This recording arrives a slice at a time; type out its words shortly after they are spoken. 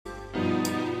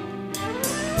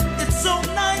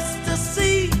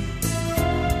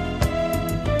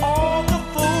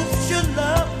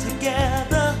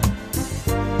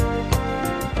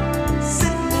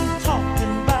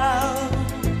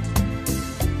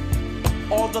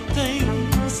all the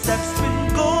things that's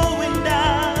been going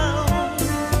down.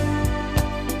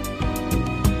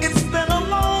 It's been a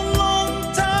long,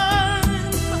 long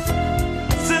time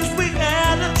since we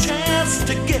had a chance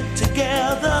to get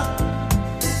together.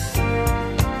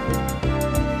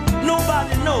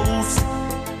 Nobody knows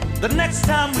the next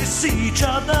time we see each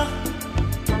other,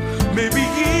 maybe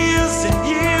years and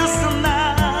years from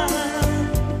now.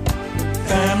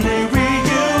 Family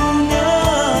reunion,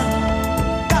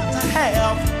 got to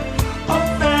have a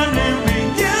family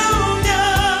reunion.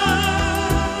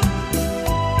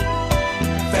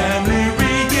 Family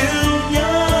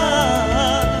reunion.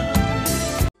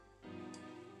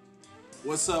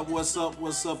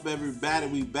 What's up, everybody?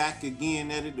 We back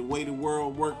again at it, the Way the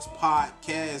World Works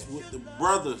podcast with the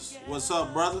brothers. What's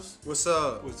up, brothers? What's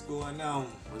up? What's going on?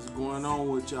 What's going on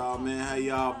with y'all, man? How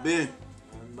y'all been?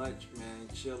 Not much, man.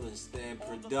 Chilling, staying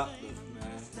productive,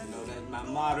 man. You know, that's my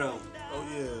motto. Oh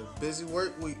yeah, busy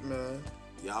work week, man.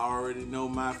 Y'all already know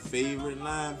my favorite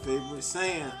line, favorite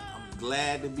saying. I'm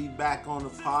glad to be back on the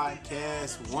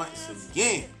podcast once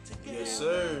again. Yes,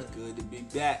 sir. It's good to be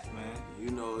back, man. You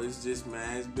know, it's just,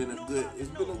 man, it's been a good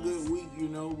week. You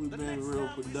know, we've been real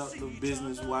productive,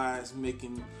 business wise,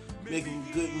 making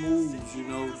good moves. You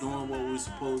know, doing what we're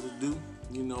supposed to do.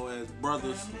 You know, as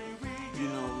brothers. You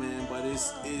know, man, but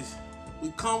it's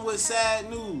we come with sad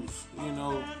news. You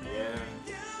know,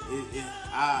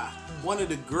 one of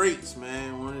the greats,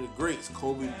 man,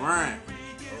 Kobe Bryant.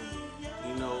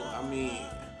 You know, I mean,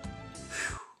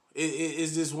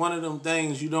 it's just one of them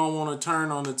things you don't want to turn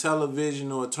on the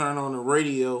television or turn on the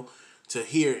radio to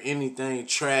hear anything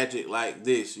tragic like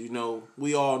this. You know,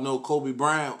 we all know Kobe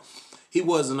Bryant. He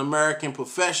was an American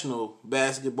professional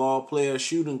basketball player,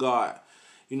 shooting guard.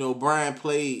 You know, Bryant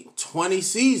played 20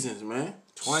 seasons, man.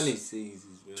 20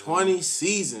 seasons, man. 20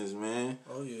 seasons, man.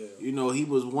 Oh yeah. You know, he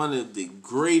was one of the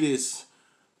greatest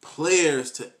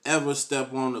players to ever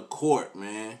step on the court,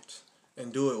 man.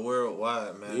 And do it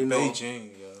worldwide, man. You know,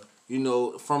 Beijing, yo. You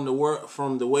know, from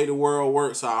the way the world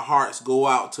works, our hearts go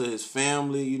out to his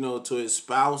family. You know, to his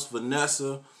spouse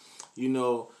Vanessa. You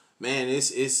know, man,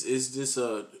 it's just it's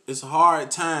a hard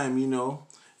time. You know,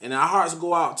 and our hearts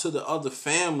go out to the other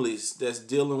families that's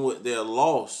dealing with their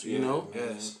loss. You know,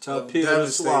 Yes. Tough pill to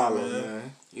swallow, man.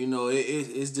 man. You know,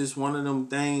 it's just one of them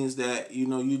things that, you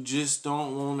know, you just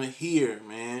don't want to hear,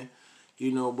 man.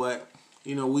 You know, but,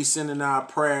 you know, we sending our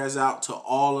prayers out to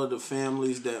all of the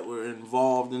families that were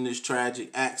involved in this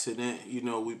tragic accident. You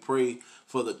know, we pray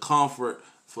for the comfort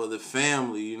for the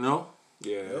family, you know.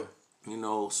 Yeah. You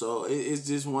know, so it's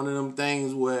just one of them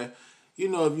things where, you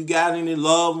know, if you got any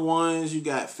loved ones, you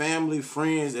got family,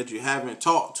 friends that you haven't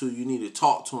talked to, you need to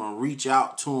talk to them, reach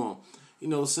out to them. You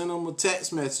know, send them a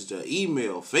text message, an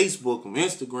email, Facebook them,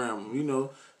 Instagram them, you know.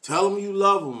 Tell them you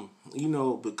love them, you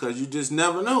know, because you just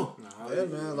never know. Yeah,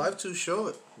 man. Life too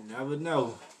short. You never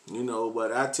know. You know,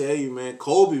 but I tell you, man,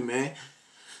 Kobe, man,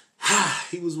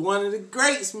 he was one of the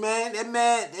greats, man. That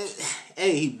man,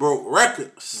 hey, he broke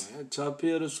records. Man, tough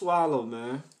pill to swallow,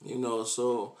 man. You know,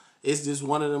 so it's just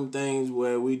one of them things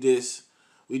where we just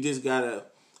gotta,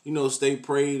 you know, stay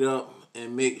prayed up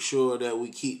and make sure that we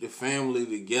keep the family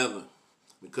together.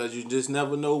 Because you just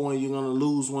never know when you're going to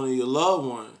lose one of your loved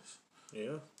ones.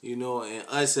 Yeah. You know, and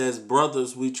us as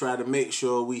brothers, we try to make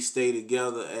sure we stay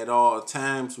together at all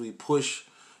times. We push,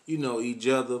 you know, each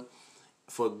other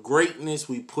for greatness.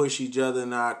 We push each other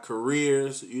in our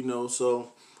careers, you know.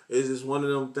 So it's just one of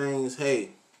them things,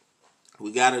 hey,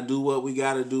 we got to do what we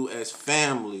got to do as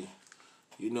family.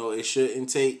 You know, it shouldn't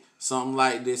take something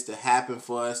like this to happen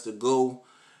for us to go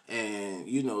and,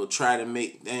 you know, try to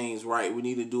make things right. We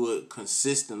need to do it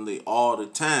consistently all the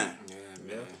time. Yeah,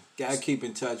 man. Gotta keep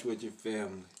in touch with your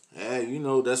family. Hey, you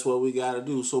know, that's what we gotta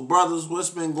do. So, brothers, what's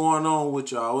been going on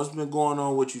with y'all? What's been going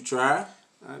on with you, Tri?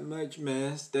 Not much,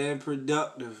 man. Staying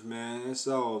productive, man. That's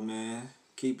all, man.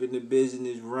 Keeping the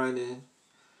business running.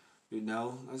 You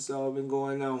know, that's all been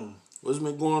going on. What's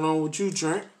been going on with you,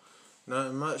 Trent?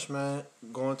 Nothing much, man.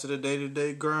 Going to the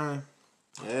day-to-day grind.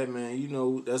 Yeah, man, you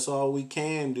know, that's all we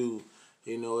can do.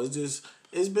 You know, it's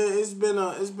been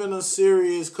a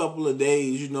serious couple of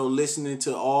days, you know, listening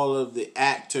to all of the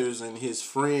actors and his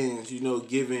friends, you know,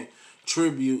 giving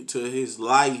tribute to his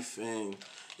life, and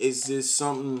it's just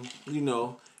something, you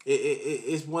know,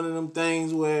 it's one of them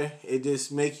things where it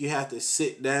just make you have to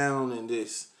sit down and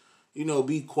just, you know,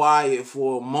 be quiet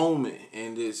for a moment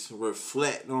and just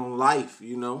reflect on life,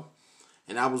 you know.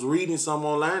 And I was reading some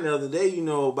online the other day, you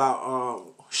know, about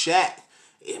Shaq.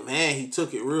 Yeah, man, he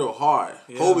took it real hard.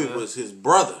 Yeah, Kobe man. was his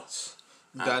brother.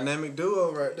 Dynamic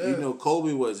duo right there. You know,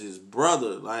 Kobe was his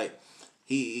brother. Like,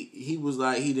 he was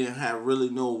like he didn't have really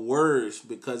no words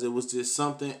because it was just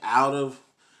something out of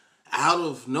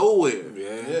nowhere.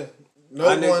 Yeah.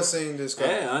 No one seen this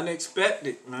coming. Yeah,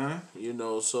 unexpected, man. You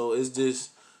know, so it's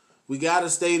just we gotta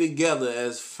stay together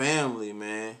as family,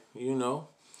 man. You know.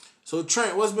 So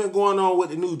Trent, what's been going on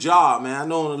with the new job, man? I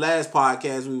know on the last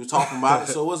podcast we were talking about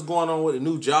it. So what's going on with the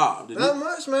new job? Not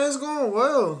much, man. It's going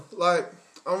well. Like,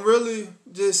 I'm really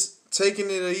just taking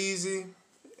it easy,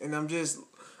 and I'm just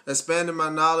expanding my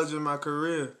knowledge in my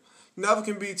career. You never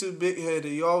can be too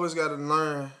big-headed. You always got to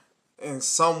learn in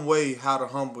some way how to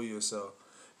humble yourself.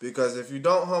 Because if you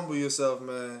don't humble yourself,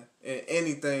 man, in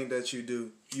anything that you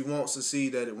do, you won't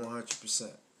succeed at it 100%.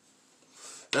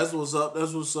 That's what's up.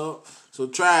 That's what's up. So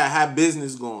try how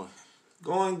business going.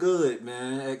 Going good,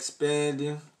 man.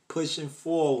 Expanding, pushing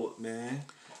forward, man.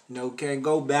 You know, can't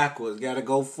go backwards. Got to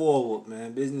go forward,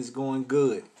 man. Business going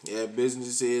good. Yeah,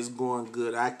 business is going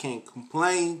good. I can't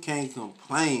complain,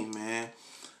 man.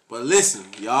 But listen,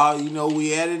 y'all, you know,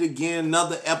 we at it again.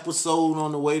 Another episode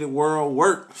on the way the world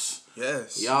works.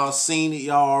 Yes. Y'all seen it.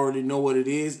 Y'all already know what it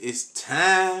is. It's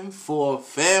time for a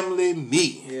family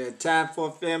meeting. Yeah, time for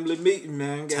a family meeting,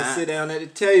 man. Got to sit down at the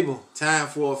table. Time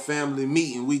for a family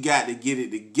meeting. We got to get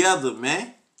it together,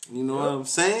 man. You know what I'm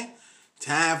saying?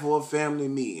 Time for a family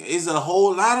meeting. There's a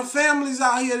whole lot of families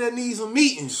out here that need some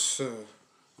meetings.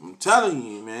 I'm telling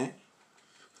you, man.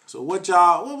 So what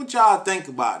would y'all think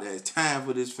about that? It's time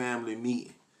for this family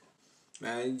meeting.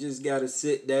 Man, you just got to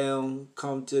sit down,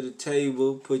 come to the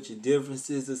table, put your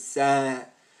differences aside,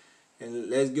 and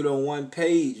let's get on one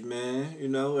page, man. You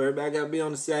know, everybody got to be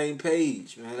on the same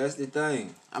page, man. That's the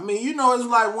thing. I mean, you know, it's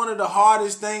like one of the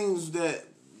hardest things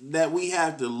that we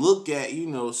have to look at, you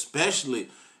know, especially,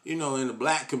 you know, in the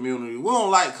black community. We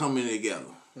don't like coming together.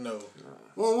 No.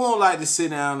 We don't like to sit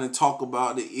down and talk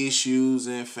about the issues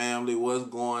in family, what's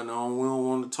going on. We don't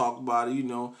want to talk about it, you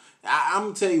know. I'm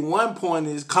going to tell you one point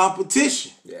is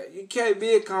competition. Yeah, you can't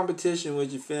be a competition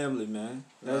with your family, man.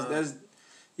 That's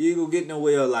you ain't gonna get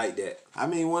nowhere like that. I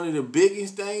mean, one of the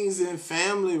biggest things in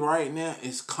family right now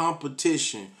is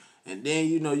competition. And then,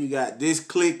 you know, you got this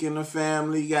clique in the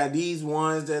family. You got these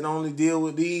ones that only deal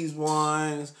with these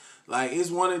ones. Like,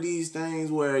 it's one of these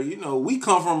things where, you know, we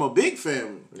come from a big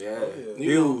family. Yeah,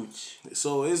 huge.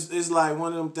 So it's like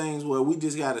one of them things where we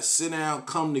just got to sit down,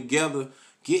 come together,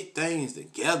 get things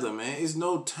together, man. It's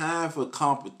no time for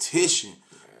competition.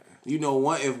 You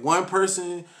know, if one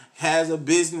person has a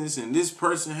business and this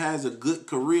person has a good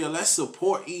career, let's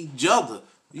support each other.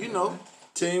 You know.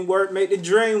 Teamwork make the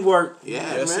dream work.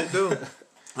 Yeah, yes, man. it do.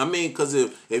 I mean, because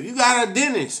if you got a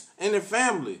dentist in the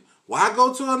family, why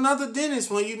go to another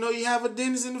dentist when you know you have a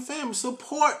dentist in the family?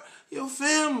 Support your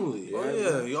family. Oh,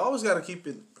 yeah. You always got to keep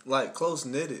it, like,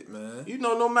 close-knitted, man. You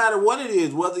know, no matter what it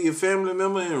is, whether your family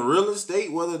member in real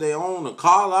estate, whether they own a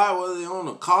car lot, whether they own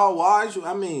a car wash,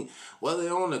 I mean, whether they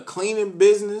own a cleaning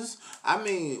business, I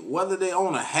mean, whether they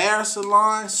own a hair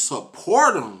salon,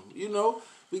 support them, you know.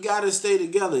 We got to stay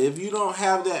together. If you don't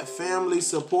have that family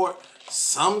support,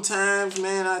 sometimes,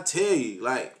 man, I tell you,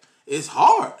 like, it's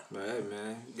hard. Right,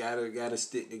 man. Gotta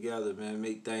stick together, man.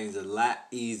 Make things a lot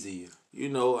easier. You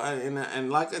know,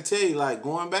 and like I tell you, like,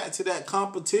 going back to that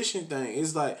competition thing,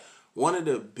 it's like one of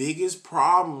the biggest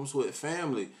problems with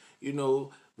family. You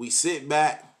know, we sit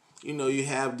back, you know, you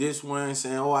have this one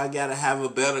saying, oh, I got to have a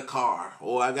better car,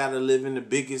 or I got to live in the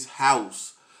biggest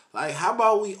house. Like, how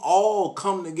about we all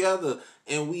come together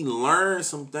and we learn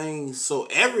some things so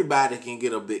everybody can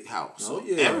get a big house. Oh,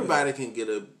 yeah. Everybody can get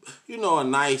a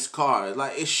nice car.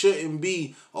 Like, it shouldn't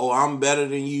be, oh, I'm better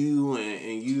than you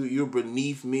and you're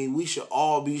beneath me. We should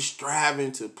all be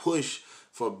striving to push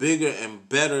for bigger and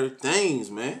better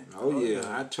things, man. Oh, yeah.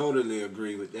 I totally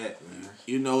agree with that, man.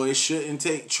 You know, it shouldn't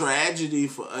take tragedy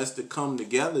for us to come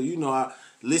together. You know,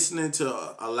 listening to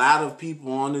a lot of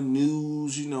people on the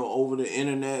news, you know, over the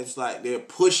internet, it's like they're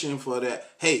pushing for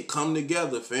that, hey, come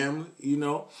together, family, you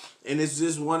know? And it's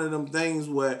just one of them things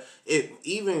where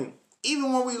even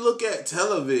when we look at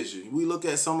television, we look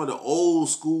at some of the old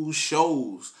school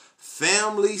shows,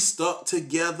 family stuck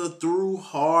together through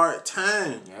hard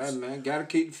times. Yeah, man, gotta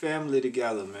keep the family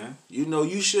together, man. You know,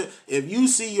 you should, if you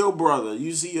see your brother,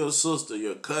 you see your sister,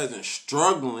 your cousin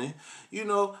struggling, you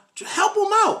know, help them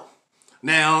out.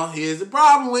 Now, here's the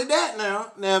problem with that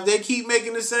now. Now, if they keep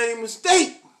making the same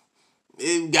mistake,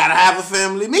 you gotta have a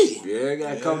family meeting. Yeah,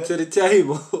 gotta come to the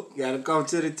table. Gotta come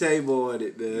to the table on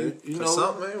it, man. You know,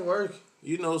 something ain't working.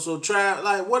 You know, so try,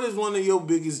 like, what is one of your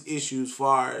biggest issues as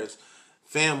far as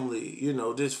family, you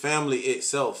know, this family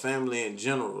itself, family in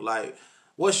general? Like,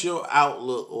 what's your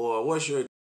outlook or what's your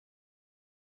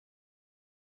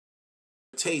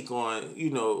take on, you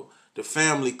know, the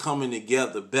family coming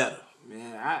together better?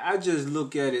 Man, I just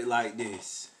look at it like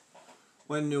this.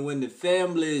 When the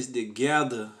family is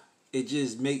together, it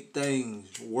just make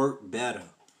things work better.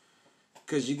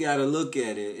 Because you got to look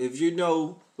at it. If you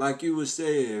know, like you were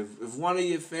saying, if one of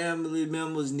your family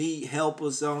members need help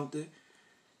or something,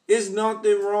 it's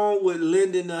nothing wrong with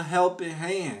lending a helping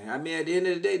hand. I mean, at the end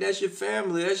of the day, that's your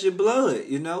family. That's your blood,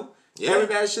 you know? Yeah.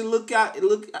 Everybody should look out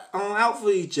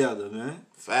for each other, man.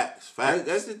 Facts.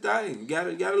 That's the thing. You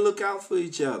gotta look out for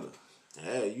each other.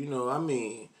 Yeah, you know, I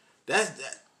mean,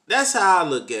 that's how I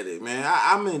look at it, man.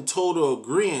 I'm in total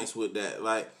agreement with that.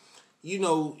 Like, you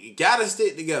know, you gotta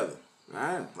stick together.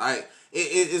 Right. Like,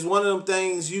 it's one of them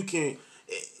things you can...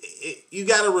 you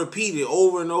got to repeat it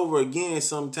over and over again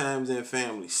sometimes in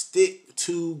family. Stick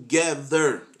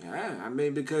together. Yeah, I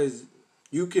mean, because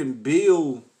you can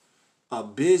build a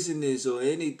business or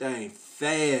anything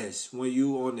fast when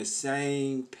you on the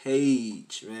same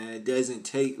page, man. It doesn't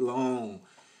take long.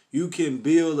 You can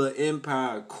build an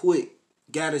empire quick.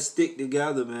 Got to stick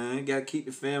together, man. Got to keep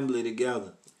the family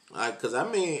together. Like, cause I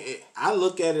mean, I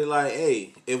look at it like,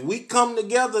 hey, if we come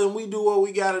together and we do what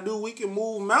we gotta do, we can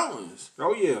move mountains.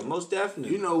 Oh yeah, most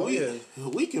definitely. You know,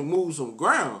 we can move some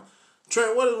ground.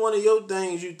 Trent, what is one of your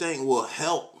things you think will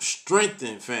help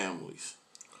strengthen families?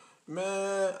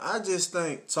 Man, I just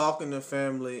think talking to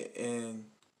family and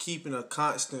keeping a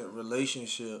constant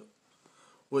relationship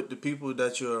with the people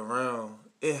that you're around,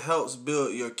 it helps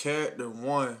build your character,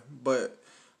 one, but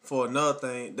for another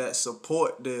thing, that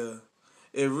support there,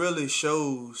 it really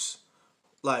shows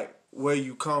like where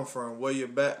you come from, where your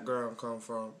background come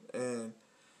from. And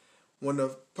when a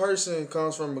person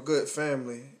comes from a good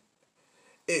family,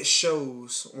 it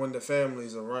shows when the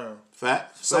family's around.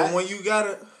 Facts. So when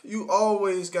you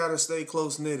always gotta stay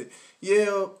close knitted.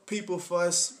 Yeah, people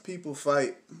fuss, people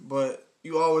fight, but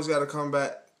you always gotta come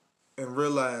back and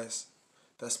realize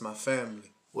that's my family.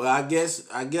 Well, I guess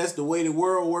the way the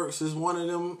world works is one of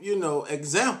them, you know,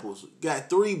 examples. Got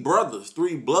three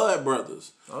blood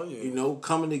brothers. Oh yeah. You know,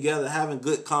 coming together, having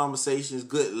good conversations,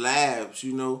 good laughs,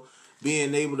 you know,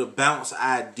 being able to bounce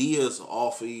ideas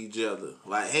off of each other.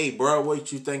 Like, hey, bro,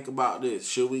 what you think about this?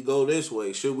 Should we go this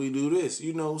way? Should we do this?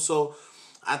 You know, so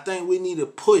I think we need to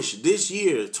push this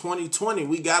year, 2020.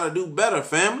 We got to do better,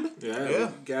 family. Yeah.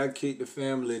 We got to keep the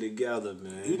family together,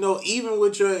 man. You know, even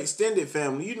with your extended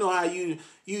family, you know how you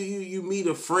meet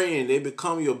a friend, they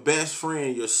become your best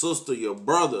friend, your sister, your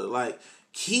brother. Like,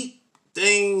 keep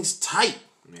things tight.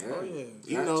 Yeah. Oh yeah.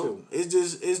 You know, it's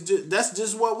just that's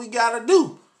just what we got to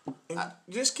do. And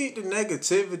just keep the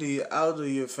negativity out of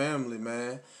your family,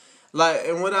 man. Like,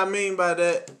 and what I mean by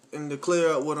that, and to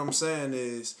clear up what I'm saying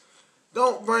is,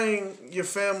 don't bring your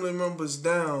family members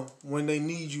down when they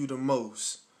need you the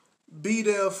most. Be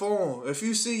there for them. If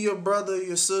you see your brother,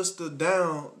 your sister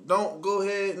down, don't go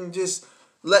ahead and just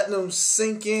let them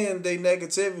sink in their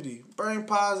negativity. Bring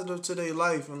positive to their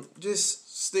life and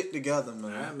just stick together,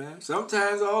 man. Yeah, man.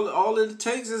 Sometimes all it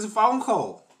takes is a phone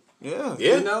call. Yeah.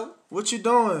 You know? What you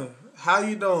doing? How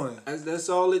you doing? That's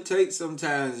all it takes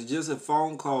sometimes. It's just a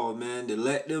phone call, man, to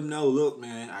let them know, look,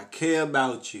 man, I care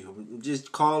about you. I'm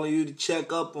just calling you to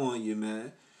check up on you,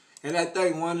 man. And I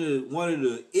think one of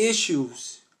the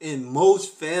issues in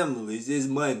most families is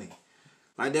money.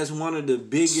 Like, that's one of the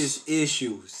biggest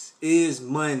issues is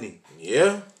money.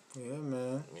 Yeah. Yeah,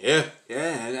 man. Yeah.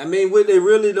 Yeah, I mean, what they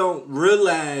really don't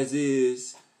realize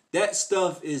is that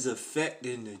stuff is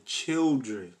affecting the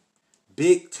children.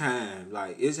 Big time.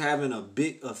 Like, it's having a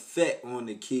big effect on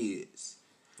the kids.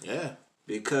 Yeah.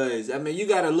 Because, I mean, you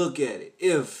got to look at it.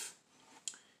 If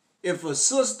a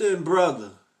sister and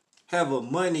brother have a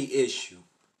money issue,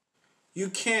 you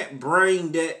can't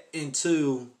bring that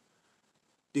into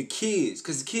the kids.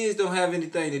 Because the kids don't have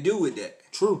anything to do with that.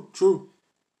 True.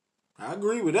 I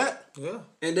agree with that. Yeah.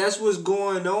 And that's what's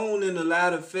going on in a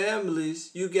lot of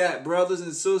families. You got brothers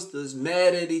and sisters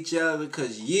mad at each other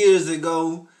because years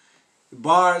ago,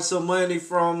 borrowed some money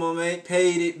from them, ain't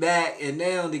paid it back, and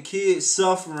now the kid's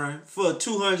suffering for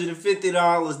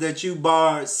 $250 that you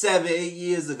borrowed 7-8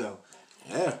 years ago.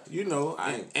 Yeah, you know,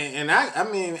 I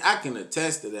mean, I can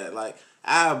attest to that. Like,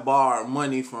 I borrowed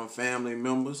money from family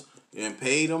members and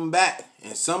paid them back.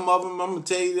 And some of them, I'm going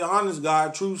to tell you the honest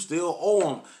God truth, still owe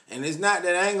them. And it's not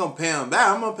that I ain't going to pay them back.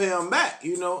 I'm going to pay them back,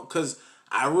 you know, because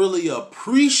I really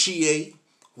appreciate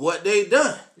what they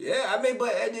done. Yeah, I mean,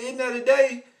 but at the end of the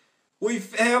day, we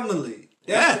family.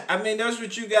 I mean, that's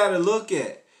what you got to look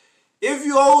at. If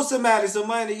you owe somebody some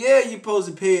money, yeah, you're supposed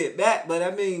to pay it back. But, I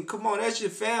mean, come on, that's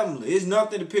your family. It's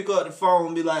nothing to pick up the phone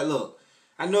and be like, look,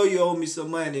 I know you owe me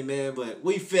some money, man, but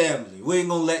we family. We ain't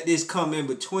going to let this come in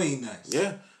between us.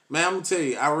 Yeah. Man, I'm gonna tell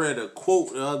you, I read a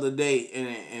quote the other day,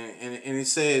 and it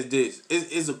says this.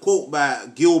 It's a quote by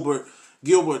Gilbert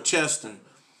Chester.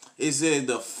 It says,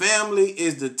 "The family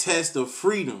is the test of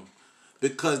freedom,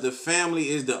 because the family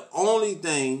is the only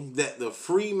thing that the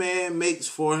free man makes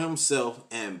for himself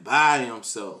and by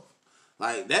himself."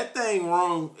 Like, that thing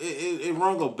rung, it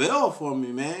rung a bell for me,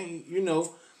 man. You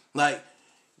know, like,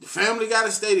 the family got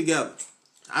to stay together.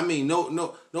 I mean,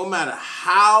 no matter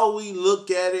how we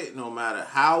look at it, no matter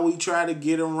how we try to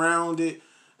get around it,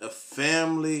 the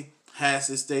family has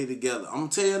to stay together. I'm going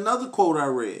to tell you another quote I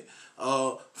read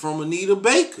from Anita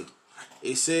Baker.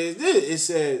 It says this. It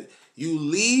says, "You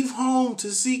leave home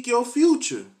to seek your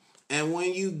future, and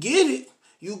when you get it,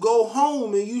 you go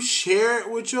home and you share it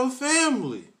with your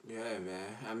family." Yeah,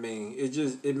 man. I mean,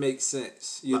 it makes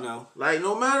sense, you know. Like,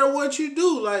 no matter what you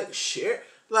do, like, share.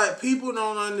 Like, people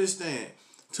don't understand.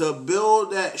 To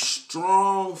build that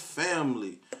strong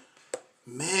family,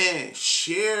 man,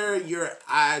 share your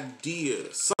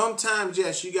ideas. Sometimes,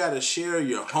 yes, you got to share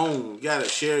your home. You got to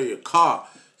share your car.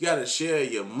 You got to share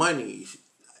your money.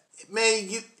 Man,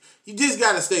 you just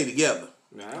got to stay together.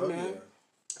 Nah, man.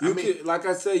 Can, like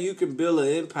I say, you can build an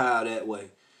empire that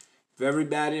way. If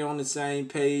everybody on the same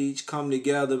page, come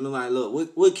together and be like,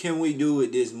 look, what can we do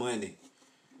with this money?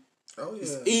 Oh,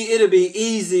 yeah. It'll be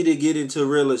easy to get into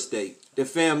real estate. The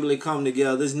family come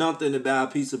together. There's nothing to buy a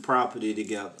piece of property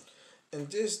together. And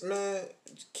just, man,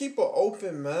 keep an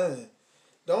open mind.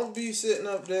 Don't be sitting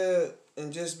up there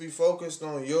and just be focused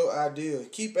on your idea.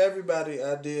 Keep everybody's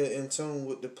idea in tune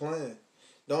with the plan.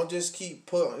 Don't just keep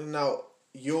putting out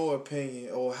your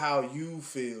opinion or how you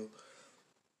feel.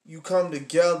 You come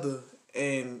together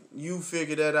and you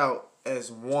figure that out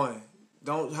as one.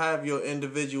 Don't have your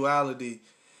individuality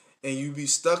and you be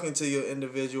stuck into your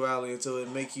individuality until it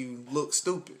make you look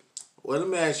stupid. Well, let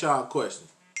me ask y'all a question.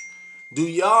 Do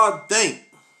y'all think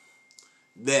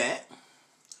that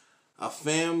a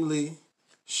family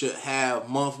should have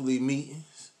monthly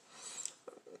meetings?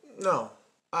 No,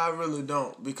 I really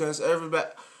don't, because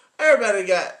everybody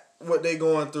got what they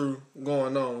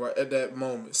going on right at that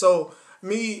moment. So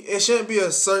it shouldn't be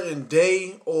a certain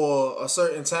day or a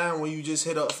certain time when you just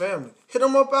hit up family. Hit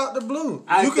them up out the blue.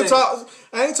 I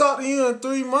ain't talked to you in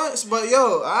 3 months, but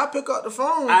yo, I'll pick up the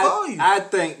phone and call you. I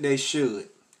think they should.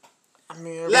 I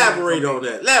mean, Elaborate on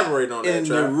that. And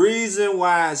the reason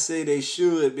why I say they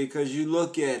should, because you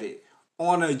look at it,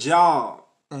 on a job,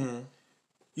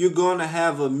 you're going to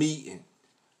have a meeting.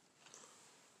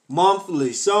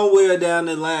 Monthly, somewhere down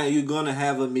the line, you're going to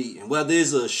have a meeting. Whether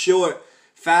it's a short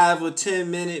 5 or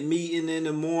 10 minute meeting in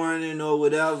the morning or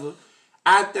whatever.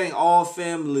 I think all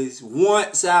families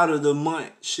once out of the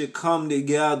month should come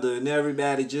together and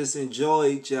everybody just enjoy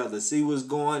each other, see what's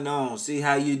going on, see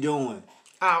how you doing.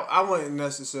 I wouldn't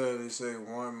necessarily say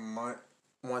 1 month,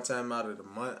 one time out of the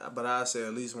month, but I say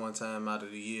at least one time out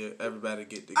of the year, everybody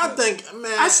get together. I think,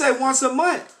 man, I say once a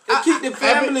month. Keep the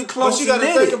family close. But you got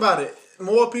to think about it.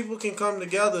 More people can come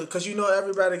together because you know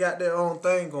everybody got their own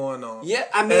thing going on. Yeah,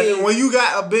 I mean, and when you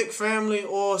got a big family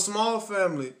or a small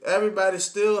family, everybody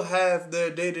still have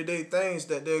their day-to-day things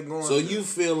that they're going So through. you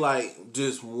feel like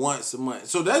just once a month.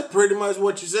 So that's pretty much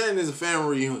what you're saying is a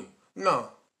family reunion. No.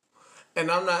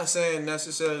 And I'm not saying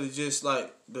necessarily just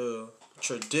like the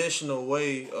traditional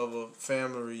way of a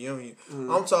family reunion.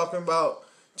 I'm talking about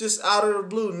just out of the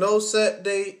blue, no set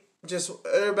date, just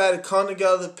everybody come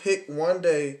together, pick one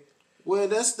day. Well,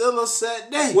 that's still a set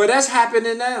day. Well, that's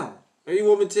happening now. And you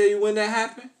want me to tell you when that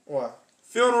happened? Why?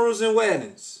 Funerals and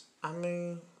weddings. I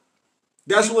mean,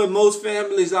 that's when most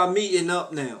families are meeting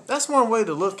up now. That's one way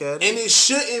to look at it. And it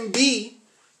shouldn't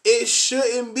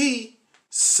be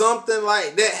something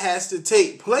like that has to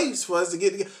take place for us to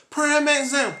get together. Prime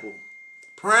example.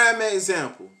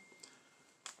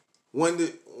 When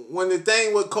the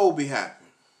thing with Kobe happened,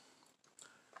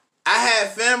 I had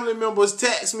family members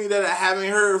text me that I haven't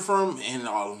heard from in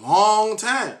a long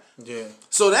time. Yeah.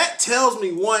 So that tells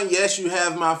me, 1, yes, you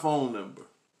have my phone number.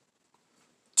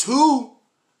 2,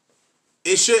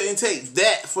 it shouldn't take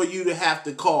that for you to have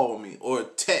to call me or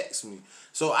text me.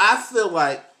 So I feel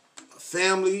like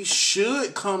families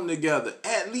should come together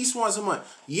at least once a month.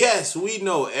 Yes, we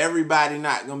know everybody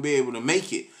not going to be able to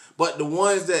make it. But the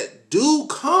ones that do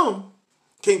come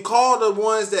can call the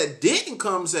ones that didn't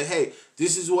come and say, hey,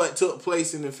 this is what took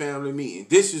place in the family meeting.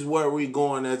 This is where we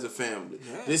going as a family.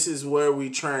 Yeah. This is where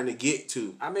we trying to get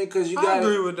to. I mean, because I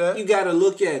agree with that. You got to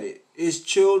look at it. It's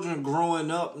children growing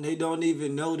up and they don't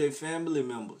even know their family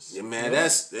members. Yeah, man,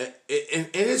 and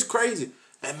it's crazy.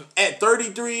 At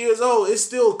 33 years old, it's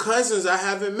still cousins I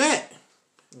haven't met.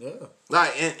 Yeah.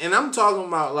 Like, and I'm talking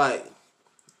about like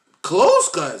close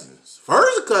cousins,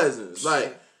 first cousins.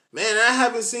 Like, Man, I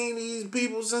haven't seen these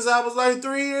people since I was like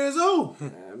 3 years old.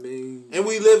 I mean, And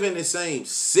we live in the same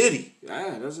city.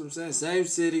 yeah, that's what I'm saying. Same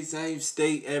city, same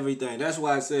state, everything. That's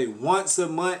why I say once a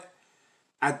month,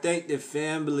 I think the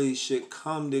family should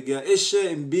come together. It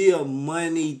shouldn't be a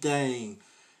money thing.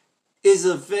 It's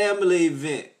a family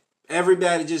event.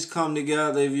 Everybody just come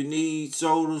together. If you need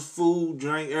sodas, food,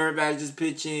 drink, everybody just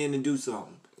pitch in and do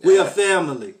something. We a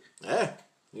family. Yeah.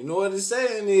 You know what it's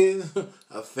saying is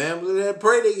a family that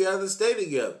pray together, stay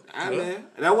together. Man.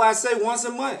 That's why I say once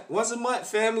a month. Once a month,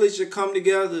 families should come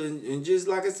together and just,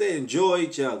 like I said, enjoy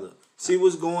each other. See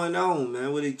what's going on,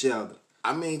 man, with each other.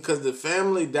 I mean, because the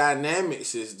family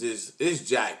dynamics is just, it's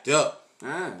jacked up.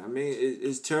 I mean,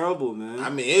 it's terrible, man. I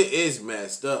mean, it is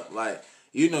messed up. Like,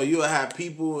 you know, you'll have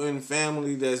people in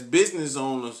family that's business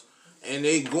owners and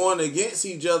they going against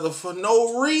each other for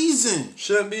no reason.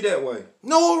 Shouldn't be that way.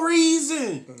 No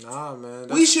reason. Nah, man.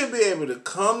 We should be able to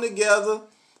come together,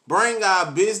 bring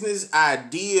our business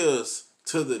ideas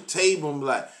to the table and be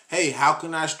like, hey, how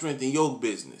can I strengthen your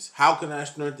business? How can I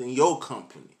strengthen your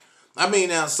company? I mean,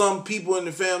 now some people in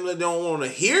the family don't want to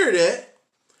hear that,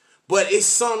 but it's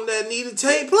something that need to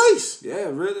take place. Yeah,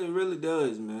 it really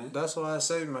does, man. That's why I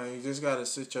say, man, you just gotta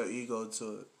sit your ego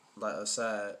to it, like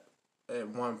aside at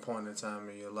one point in time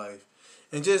in your life,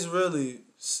 and just really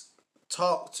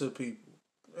talk to people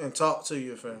and talk to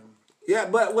your family. Yeah,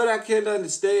 but what I can't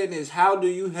understand is how do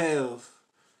you have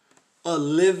a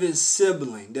living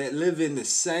sibling that live in the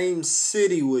same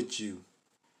city with you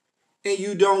and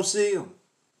you don't see them?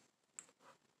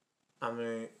 I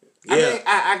mean,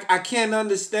 I can't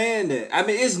understand that. I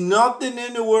mean, it's nothing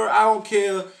in the world. I don't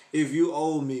care if you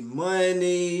owe me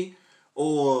money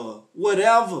or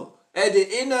whatever. At the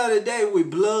end of the day, we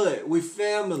blood, we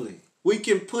family. We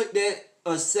can put that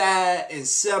aside and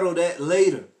settle that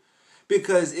later.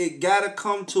 Because it got to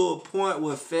come to a point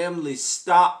where families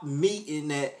stop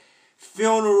meeting at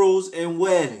funerals and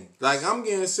weddings. Like, I'm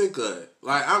getting sick of it.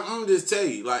 Like, I'm just tell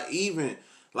you, like, even,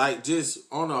 like, just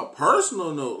on a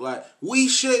personal note, like, we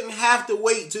shouldn't have to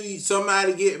wait till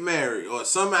somebody get married or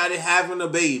somebody having a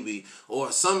baby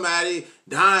or somebody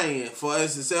dying for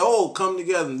us to say, oh, come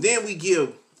together. And then we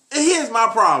give. And here's my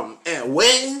problem. At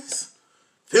weddings,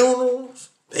 funerals,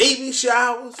 baby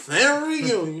showers, family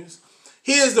reunions,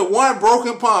 here's the one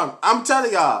broken promise. I'm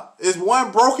telling y'all, it's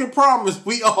one broken promise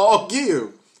we all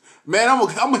give. Man, I'm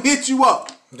gonna hit you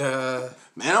up. Man,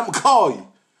 I'm gonna call you.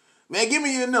 Man, give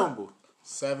me your number.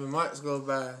 7 months go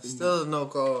by, still no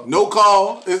call. No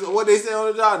call. It's what they say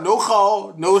on the job. No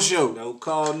call, no show. No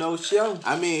call, no show.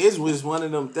 I mean, it's just one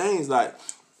of them things. Like,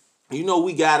 you know,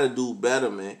 we gotta do better,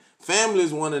 man. Family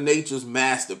is one of nature's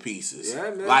masterpieces. Yeah,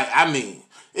 man. Like, I mean,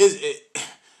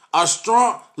 a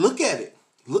strong. Look at it.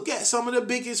 Look at some of the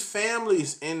biggest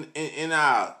families in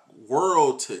our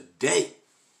world today.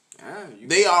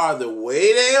 They are the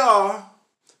way they are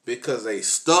because they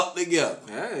stuck together.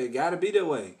 Yeah, it gotta be that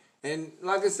way. And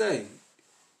like I say,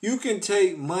 you can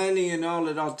take money and all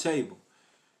that off the table.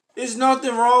 There's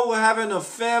nothing wrong with having a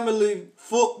family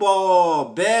football,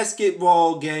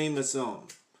 basketball game or something.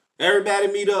 Everybody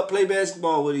meet up, play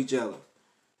basketball with each other.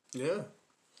 Yeah.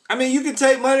 I mean, you can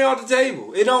take money off the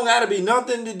table. It don't gotta be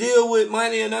nothing to deal with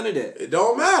money or none of that. It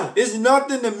don't matter. It's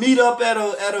nothing to meet up at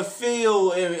a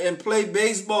field and play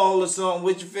baseball or something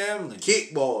with your family.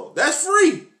 Kickball. That's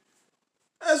free.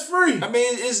 That's free. I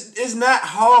mean, it's not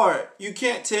hard. You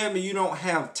can't tell me you don't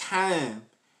have time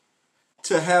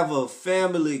to have a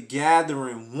family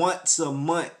gathering once a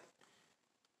month.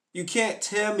 You can't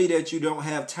tell me that you don't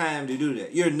have time to do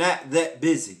that. You're not that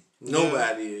busy.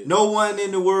 Nobody is. No one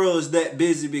in the world is that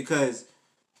busy because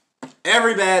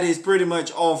everybody is pretty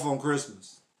much off on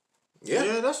Christmas.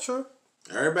 Yeah, that's true.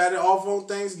 Everybody off on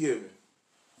Thanksgiving.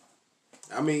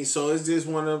 I mean, so it's just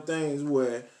one of them things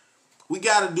where we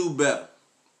got to do better.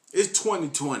 It's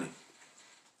 2020.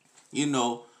 You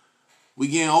know, we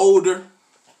getting older.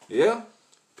 Yeah.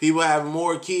 People having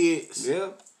more kids. Yeah.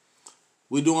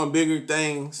 We doing bigger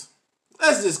things.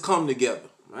 Let's just come together.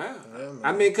 Wow.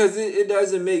 I mean, because it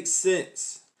doesn't make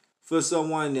sense for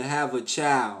someone to have a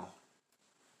child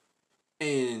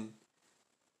and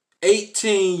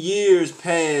 18 years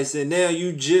pass and now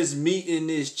you just meeting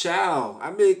this child.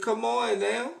 I mean, come on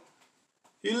now.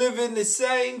 You live in the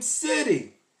same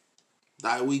city.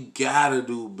 Like, we gotta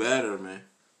do better, man.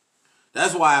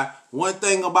 That's why one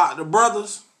thing about the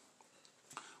brothers,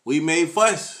 we may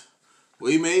fuss,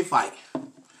 we may fight,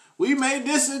 we may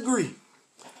disagree,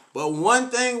 but one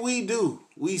thing we do,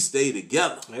 we stay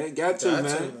together. Hey, got to,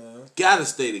 man. Gotta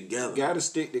stay together. Gotta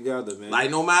stick together, man. Like,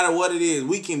 no matter what it is,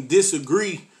 we can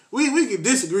disagree. We can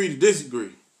disagree to disagree.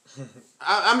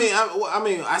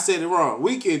 I said it wrong.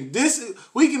 We can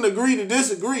agree to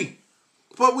disagree,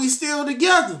 but we still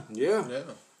together. Yeah.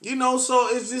 You know, so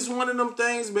it's just one of them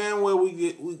things, man, where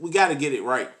we got to get it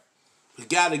right. We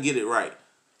got to get it right.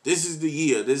 This is the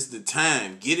year. This is the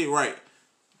time. Get it right.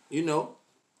 You know,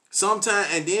 sometimes,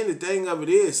 and then the thing of it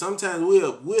is, sometimes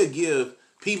we'll give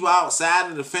people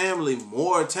outside of the family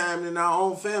more time than our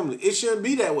own family. It shouldn't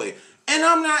be that way. And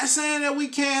I'm not saying that we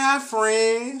can't have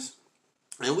friends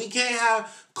and we can't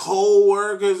have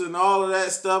co-workers and all of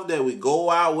that stuff that we go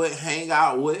out with, hang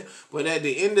out with. But at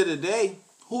the end of the day,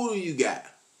 who do you got?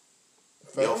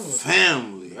 Your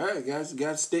family. Right, guys,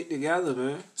 got to stick together,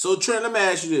 man. So Trent, let me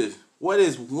ask you this: what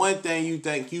is one thing you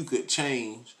think you could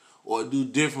change or do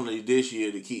differently this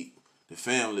year to keep the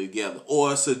family together,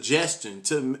 or a suggestion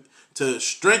to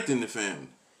strengthen the family?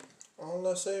 All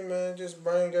I say, man, just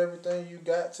bring everything you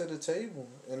got to the table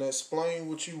and explain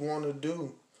what you want to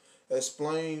do.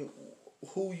 Explain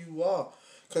who you are.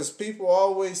 Because people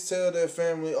always tell their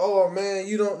family, oh, man,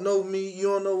 you don't know me. You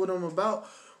don't know what I'm about.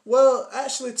 Well,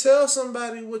 actually tell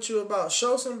somebody what you're about.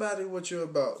 Show somebody what you're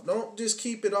about. Don't just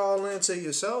keep it all into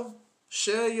yourself.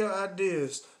 Share your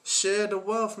ideas. Share the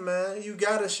wealth, man. You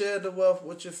got to share the wealth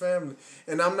with your family.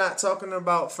 And I'm not talking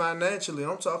about financially.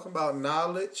 I'm talking about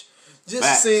knowledge.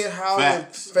 Just seeing how the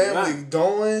family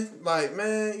doing. Like,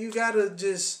 man, you got to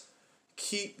just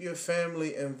keep your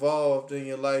family involved in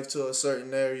your life to a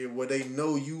certain area where they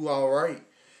know you all right.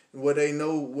 Where they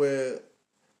know where...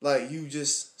 like, you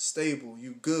just stable.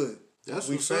 You good. That's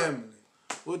we family.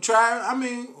 Well,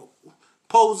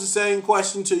 pose the same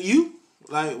question to you.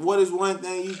 Like, what is one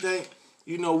thing you think,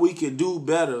 we could do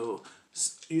better,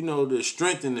 to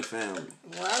strengthen the family?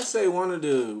 Well, I say one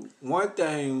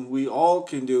thing we all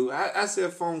can do, I say a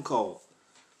phone call.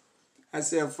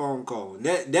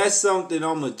 That's something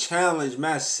I'm going to challenge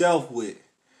myself with.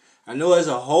 I know there's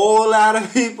a whole lot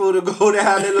of people to go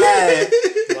down the line.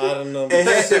 A lot of numbers. And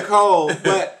hit the call.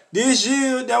 But this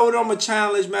year, that's what I'm going to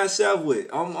challenge myself with.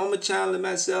 I'm going to challenge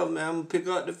myself, man. I'm going to pick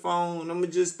up the phone and I'm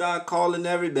going to just start calling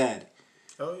everybody.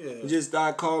 Oh, yeah. Just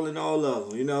start calling all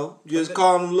of them, Just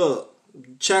call them, look,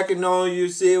 checking on you,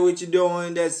 see what you're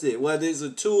doing, that's it. Whether it's a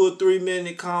 2 or 3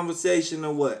 minute conversation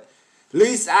or what. At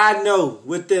least I know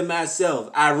within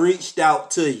myself, I reached out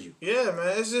to you. Yeah,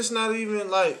 man. It's just not even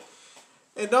like...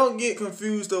 And don't get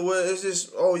confused or what. It's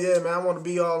just, oh, yeah, man, I want to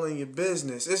be all in your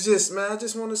business. It's just, man, I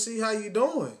just want to see how you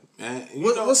doing. Man,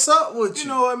 what's up with you? You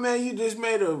know what, man? You just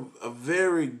made a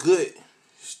very good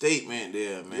statement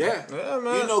there, man. Yeah,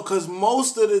 man. Because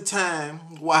most of the time,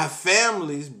 why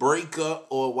families break up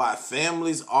or why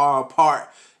families are apart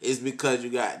is because you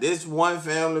got this one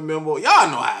family member.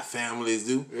 Y'all know how families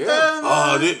do.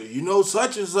 Yeah.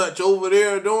 Such and such over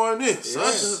there doing this.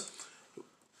 Yeah.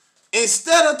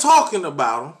 Instead of talking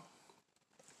about them,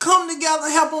 come together,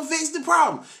 help them fix the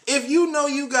problem. If you know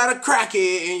you got a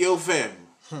crackhead in your family,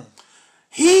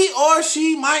 he or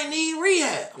she might need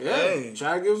rehab. Yeah,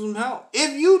 try to give them help.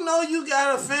 If you know you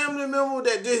got a family member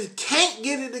that just can't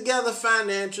get it together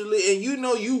financially and you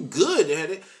know you good at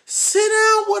it, sit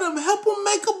down with them, help them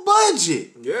make a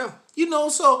budget. Yeah.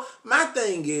 So my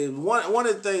thing is, one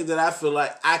of the things that I feel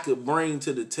like I could bring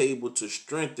to the table to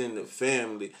strengthen the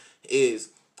family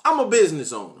is, I'm a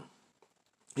business owner.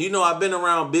 I've been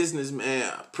around business,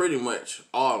 man, pretty much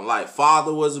all my life.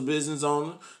 Father was a business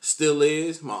owner, still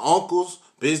is. My uncles,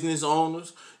 business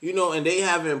owners, and they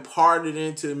have imparted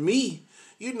into me,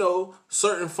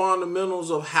 certain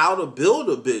fundamentals of how to build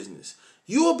a business.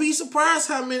 You will be surprised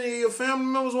how many of your family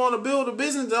members want to build a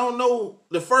business that don't know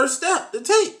the first step to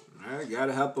take. I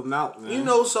gotta help them out, man.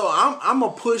 So I'm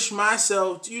going to push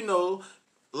myself,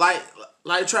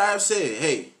 like Tribe said,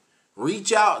 hey,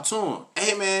 reach out to him.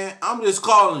 Hey, man, I'm just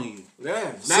calling you.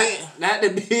 Yeah. Not to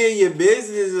be in your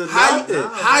business or nothing.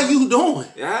 How you doing?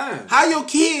 Yeah. How your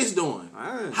kids doing?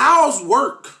 Man. How's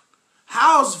work?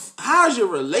 How's your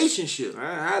relationship?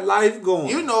 How's life going?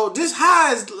 Just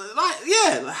how's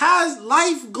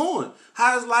life going?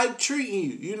 How's life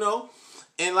treating you,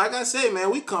 And like I say, man,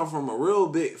 we come from a real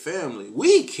big family.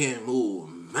 We can move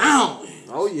mountains.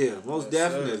 Oh, yeah, most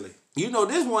definitely.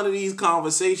 This one of these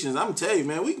conversations, I'm telling you,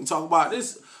 man, we can talk about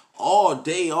this all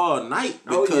day, all night.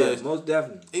 Because most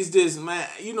definitely. It's just, man,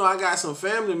 I got some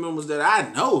family members that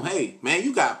I know, hey, man,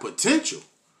 you got potential.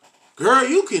 Girl,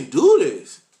 you can do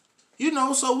this.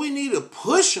 So we need to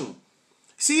push them.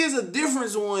 See, there's a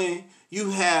difference when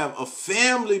you have a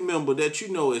family member that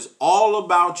is all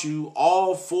about you,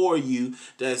 all for you,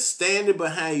 that's standing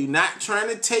behind you, not trying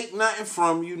to take nothing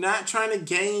from you, not trying to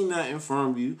gain nothing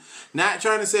from you, not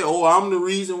trying to say, oh, I'm the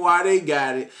reason why they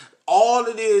got it. all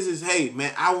it is, hey,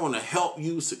 man, I want to help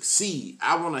you succeed.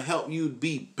 I want to help you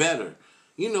be better.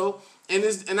 You know, and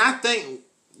I think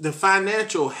the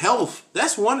financial health,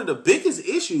 that's one of the biggest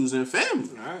issues in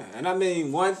family. Right. And I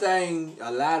mean, one thing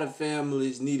a lot of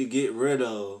families need to get rid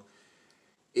of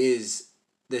is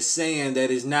the saying that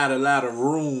there's not a lot of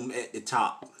room at the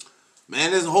top.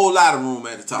 Man, there's a whole lot of room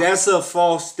at the top. That's a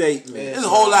false statement. There's a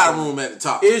whole lot of room at the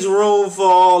top. It's room for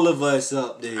all of us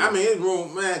up there. I mean, it's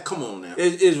room, man, come on now.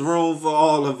 It's room for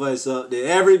all of us up there.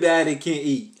 Everybody can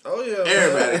eat. Oh yeah,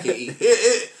 Everybody can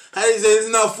eat. How they say, there's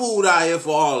enough food out here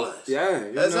for all of us. Yeah.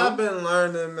 As I've been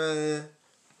learning, man,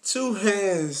 2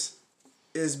 hands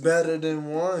is better than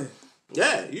one.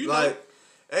 Yeah, you know. Like,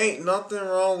 ain't nothing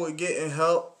wrong with getting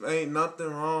help. Ain't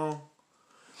nothing wrong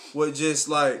with just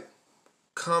like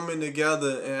coming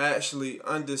together and actually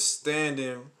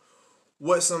understanding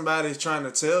what somebody's trying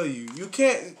to tell you. You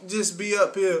can't just be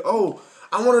up here, oh,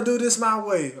 I want to do this my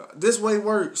way. This way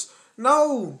works.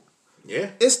 No. Yeah.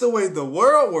 It's the way the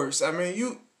world works. I mean,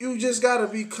 you just got to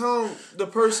become the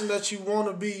person that you want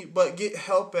to be, but get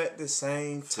help at the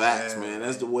same time. Facts, man.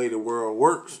 That's the way the world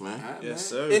works, man. Right, Yes, man.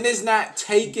 sir. And it's not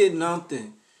taking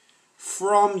nothing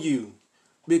from you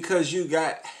because you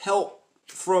got help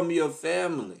from your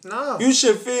family. No. You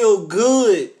should feel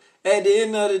good at the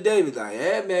end of the day. Be like,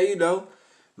 yeah, man, you know,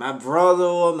 my brother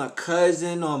or my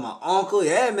cousin or my uncle,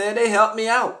 yeah, man, they helped me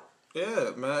out.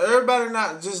 Yeah, man. Everybody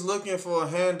not just looking for a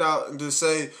handout and to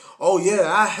say, oh,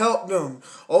 yeah, I helped them.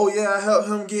 Oh, yeah, I helped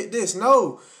him get this.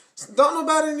 No. Don't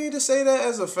nobody need to say that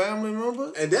as a family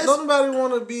member. And that's- Don't nobody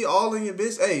want to be all in your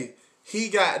business. Hey, he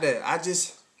got that.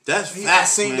 That's I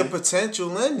facts, seen man. the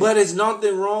potential in it. But it's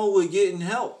nothing wrong with getting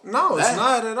help. No, it's That-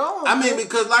 not at all. I mean, man.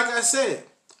 because like I said,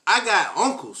 I got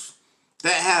uncles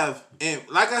that have, and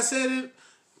like I said,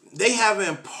 they have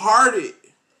imparted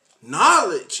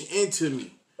knowledge into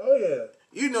me. Oh, yeah.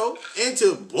 You know,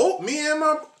 into both me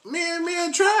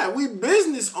and Tribe. We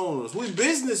business owners. We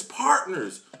business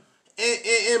partners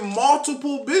in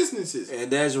multiple businesses. And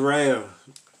that's rare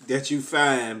that you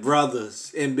find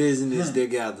brothers in business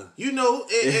together. You know,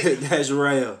 That's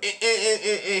rare.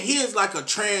 and here's like a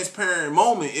transparent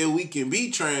moment if we can be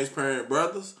transparent,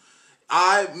 brothers.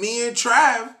 Me and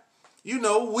Trav, you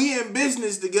know, we in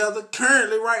business together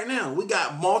currently right now. We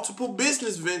got multiple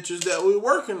business ventures that we're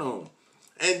working on.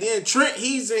 And then Trent,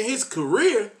 he's in his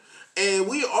career and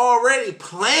we already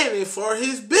planning for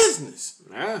his business.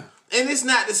 Yeah. And it's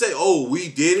not to say, oh, we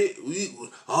did it.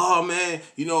 Oh, man,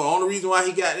 you know, the only reason why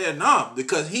he got there, nah,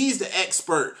 because he's the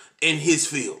expert in his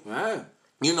field. Right.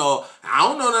 You know, I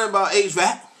don't know nothing about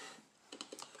HVAC.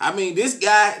 I mean, this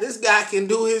guy can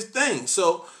do his thing.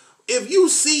 So if you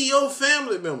see your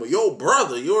family member, your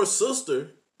brother, your sister,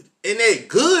 and they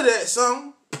good at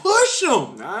something, push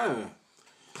them. Nah.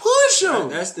 Push them.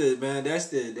 That's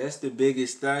the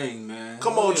biggest thing, man.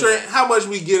 Come on, Trent. How much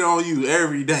we get on you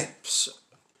every day?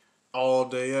 All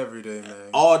day, every day, man.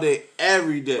 All day,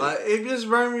 every day. Like, it just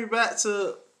bring me back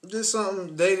to just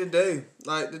something day to day.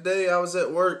 Like, the day I was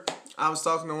at work, I was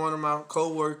talking to one of my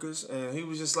co-workers, and he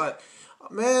was just like,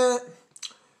 man,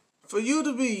 for you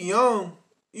to be young,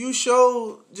 you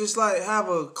show just like have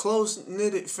a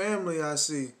close-knitted family, I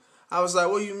see. I was like,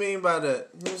 what do you mean by that?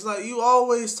 He was like, you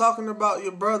always talking about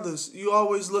your brothers. You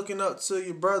always looking up to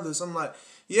your brothers. I'm like,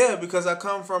 yeah, because I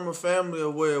come from a family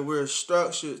where we're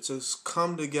structured to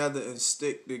come together and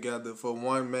stick together for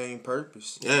one main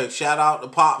purpose. Yeah, shout out to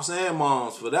Pops and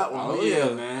Moms for that one. Oh yeah,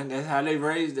 man. That's how they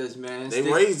raised us, man. They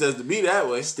raised us to be that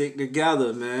way. Stick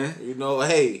together, man. You know,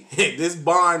 hey, this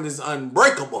bond is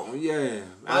unbreakable. Oh yeah.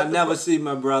 I never see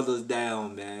my brothers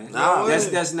down, man. Nah.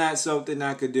 That's not something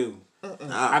I could do. Nah.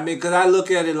 I mean, because I look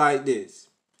at it like this.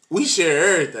 We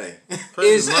share everything.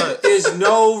 It's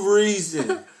no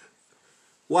reason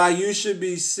why you should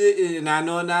be sitting, and I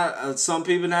know some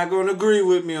people not going to agree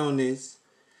with me on this.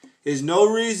 There's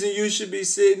no reason you should be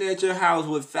sitting at your house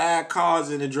with 5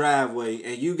 cars in the driveway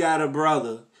and you got a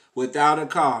brother without a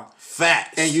car.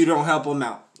 Facts. And you don't help him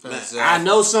out. Exactly. I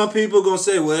know some people going to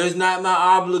say, well, it's not my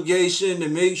obligation to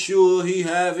make sure he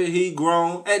have it, he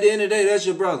grown. At the end of the day, that's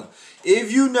your brother.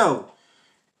 If you know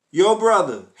your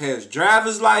brother has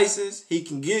driver's license, he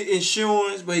can get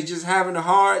insurance, but he's just having a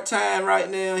hard time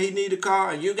right now, he need a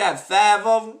car, and you got 5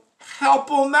 of them, help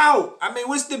him out. I mean,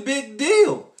 what's the big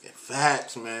deal?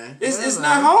 Facts, man. It's man.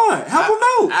 not hard. Help him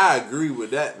out. I agree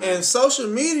with that, man. And social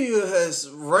media has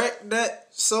wrecked that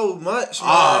so much, man.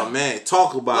 Oh, man.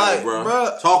 Talk about it, bro.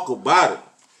 Bruh, Talk about it.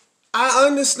 I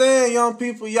understand, young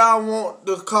people, y'all want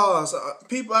the cars.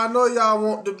 People, I know y'all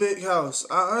want the big house.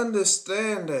 I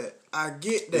understand that. I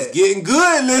get that. It's getting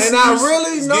good, listeners. And I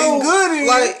really it's know, getting good in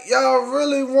like, y'all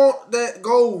really want that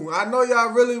goal. I know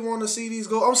y'all really want to see these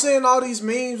goals. I'm seeing all these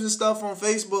memes and stuff on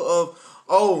Facebook of,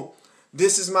 oh,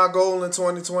 this is my goal in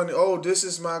 2020. Oh, this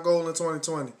is my goal in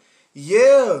 2020.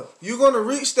 Yeah, you're going to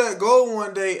reach that goal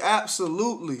one day,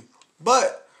 absolutely.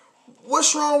 But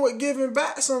what's wrong with giving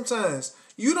back sometimes?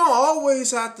 You don't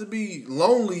always have to be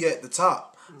lonely at the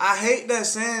top. I hate that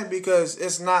saying because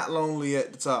it's not lonely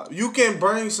at the top. You can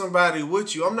bring somebody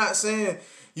with you. I'm not saying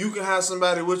you can have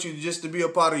somebody with you just to be a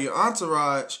part of your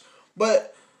entourage.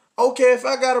 But, okay, if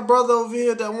I got a brother over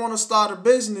here that want to start a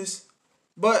business,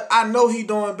 but I know he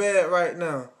doing bad right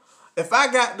now, if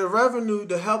I got the revenue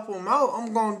to help him out,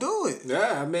 I'm going to do it.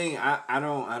 Yeah, I mean, I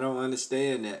don't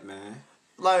understand that, man.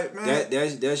 Like, man.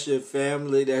 That's your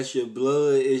family, that's your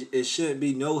blood. It shouldn't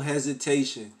be no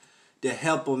hesitation to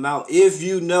help them out. If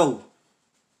you know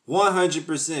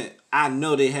 100%, I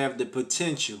know they have the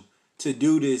potential to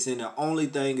do this, and the only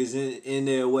thing is in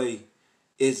their way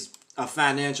is a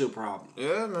financial problem.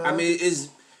 Yeah, man. I mean,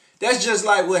 that's just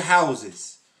like with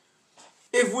houses.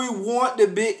 If we want the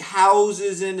big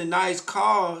houses and the nice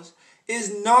cars,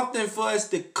 it's nothing for us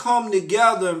to come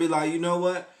together and be like, you know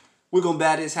what? We're going to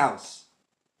buy this house.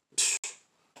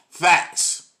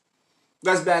 Facts.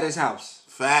 Let's buy this house.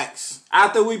 Facts.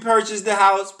 After we purchase the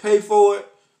house, pay for it,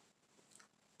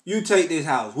 you take this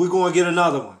house. We're going to get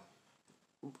another one.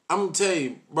 I'm going to tell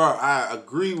you, bro, I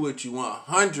agree with you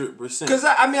 100%. Because,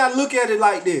 I look at it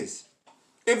like this.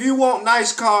 If you want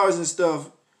nice cars and stuff,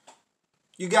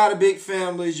 you got a big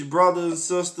family, your brothers and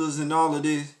sisters and all of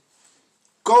this,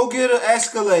 go get an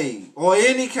Escalade or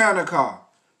any kind of car.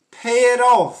 Pay it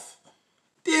off.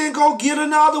 Then go get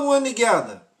another one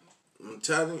together. I'm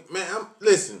telling you, man,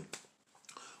 listen.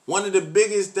 One of the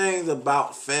biggest things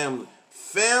about family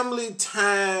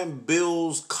time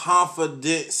builds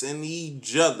confidence in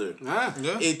each other. Yeah.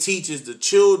 It teaches the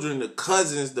children, the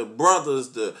cousins, the brothers,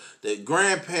 the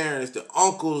grandparents, the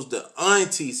uncles, the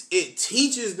aunties. It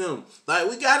teaches them, like,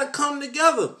 we got to come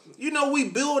together. You know, we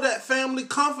build that family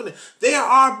confidence. There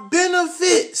are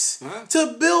benefits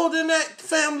to building that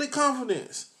family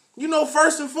confidence. You know,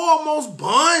 first and foremost,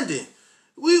 bonding.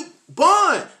 We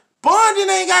bond. Bonding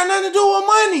ain't got nothing to do with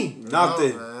money.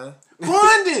 Nothing. No,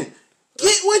 Bonding.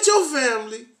 Get with your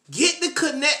family. Get the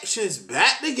connections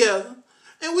back together.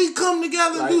 And we come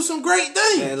together and do some great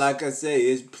things. And like I say,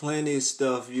 it's plenty of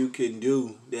stuff you can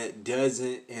do that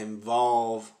doesn't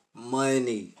involve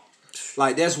money.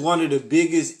 Like, that's one of the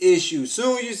biggest issues.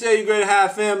 Soon you say you're going to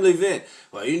have a family event.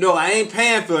 Well, you know, I ain't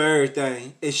paying for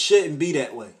everything. It shouldn't be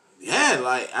that way. Yeah,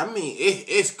 like, I mean,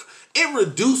 it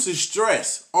reduces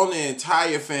stress on the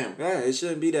entire family. Yeah, it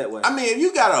shouldn't be that way. I mean, if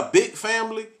you got a big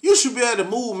family, you should be able to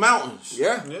move mountains.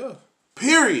 Yeah.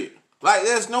 Period. Like,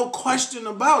 there's no question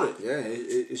about it. Yeah,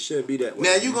 it shouldn't be that way.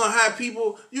 Now, you're going to have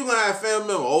people, you're going to have family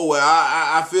members, oh, well,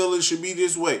 I feel it should be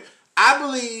this way. I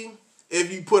believe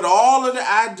if you put all of the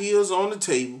ideas on the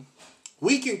table,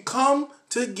 we can come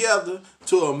together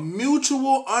to a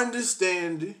mutual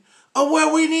understanding of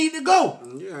where we need to go.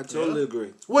 Yeah, I totally agree.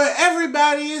 Where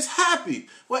everybody is happy.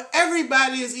 Where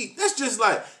everybody is eating. That's just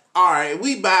like, all right,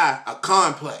 we buy a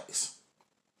complex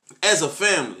as a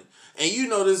family. And you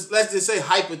know this, let's just say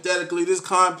hypothetically, this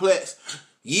complex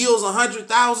yields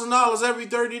 $100,000 every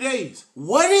 30 days.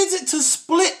 What is it to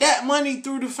split that money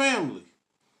through the family?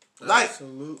 Like,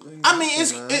 absolutely. I mean,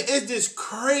 it's just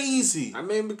crazy. I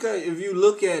mean, because if you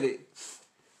look at it,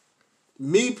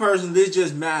 me personally, it's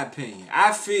just my opinion.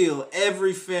 I feel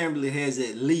every family has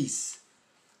at least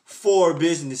 4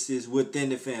 businesses within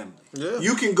the family. Yeah.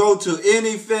 You can go to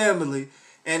any family,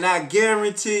 and I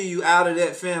guarantee you out of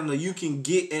that family, you can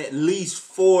get at least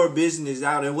 4 businesses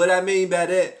out. And what I mean by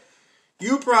that,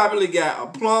 you probably got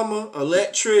a plumber,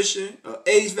 electrician, an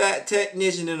HVAC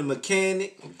technician, and a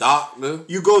mechanic. Doctor.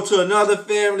 You go to another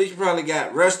family, you probably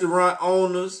got restaurant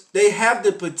owners. They have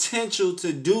the potential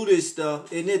to do this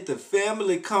stuff. And if the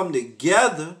family come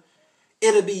together,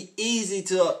 it'll be easy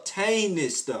to obtain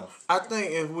this stuff. I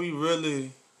think if we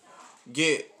really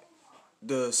get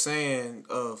the saying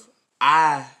of,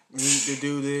 I need to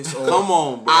do this, or Come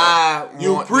on, bro. I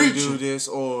You want to preaching. do this,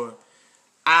 or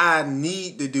I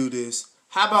need to do this.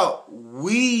 How about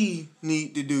we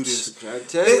need to do this? I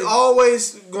tell It's you.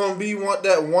 always gonna be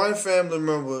that one family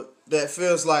member that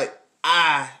feels like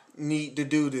I need to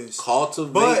do this.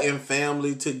 Cultivating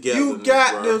family together. You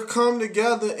got to come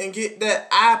together and get that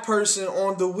I person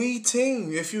on the we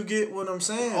team. If you get what I'm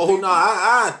saying. Oh no,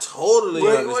 I totally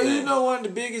understand. Well, you know, one of the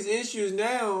biggest issues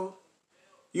now,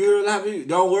 you hear a lot of people,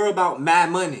 don't worry about my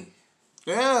money.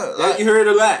 Yeah, Like, you heard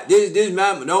a lot. This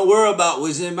my, don't worry about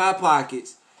what's in my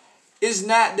pockets. It's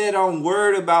not that I'm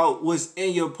worried about what's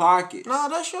in your pocket. No,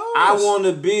 that's yours. I want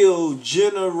to build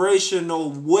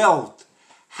generational wealth.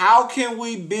 How can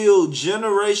we build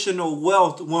generational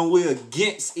wealth when we're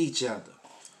against each other?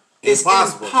 It's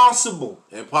impossible.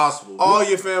 Impossible. All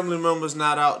your family members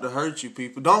not out to hurt you,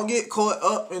 people. Don't get caught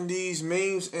up in these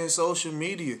memes and social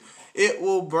media. It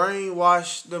will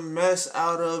brainwash the mess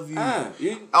out of you.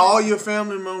 All your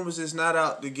family members is not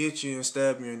out to get you and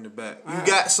stab you in the back. You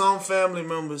got some family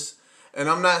members, and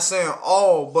I'm not saying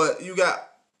all, but you got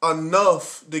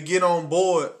enough to get on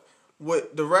board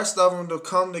with the rest of them to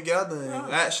come together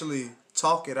and actually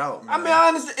talk it out, man. I mean,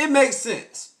 honestly, it makes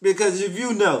sense. Because if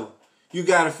you know you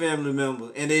got a family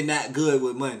member and they're not good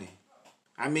with money,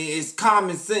 I mean, it's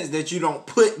common sense that you don't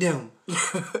put them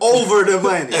over the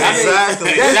money.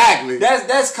 Exactly.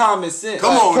 That's common sense.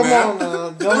 Come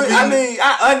on, I mean,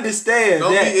 I understand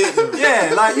that.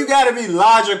 Yeah, like you got to be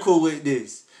logical with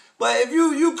this. But if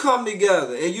you come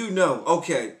together and you know,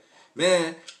 okay,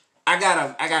 man, I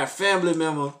got a family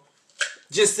member.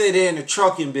 Just say they're in the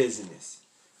trucking business,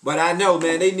 but I know,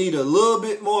 man, they need a little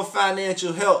bit more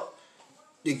financial help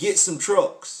to get some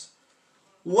trucks.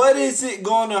 What is it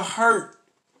gonna hurt?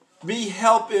 Be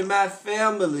helping my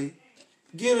family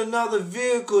get another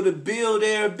vehicle to build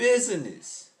their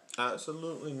business.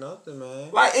 Absolutely nothing,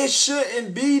 man. Like, it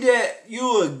shouldn't be that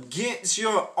you against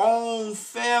your own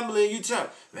family. You tell,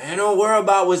 man, don't worry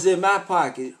about what's in my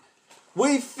pocket.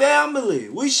 We family.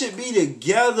 We should be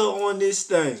together on this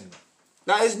thing.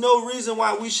 Now, there's no reason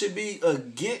why we should be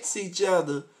against each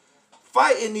other,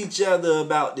 fighting each other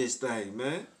about this thing,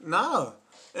 man. No.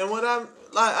 And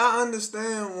I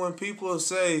understand when people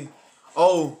say,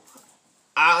 oh,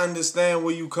 I understand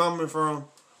where you coming from,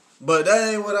 but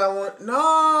that ain't what I want.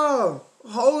 No.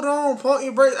 Hold on. Pump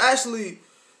your brakes. Actually,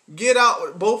 get out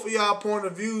with both of y'all point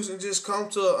of views and just come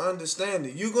to an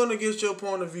understanding. You're going to get your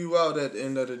point of view out at the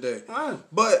end of the day. Right.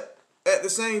 But at the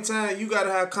same time, you got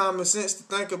to have common sense to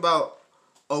think about,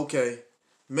 okay,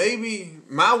 maybe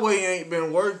my way ain't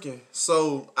been working,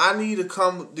 so I need to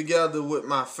come together with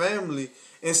my family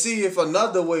and see if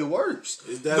another way works.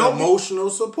 Is that emotional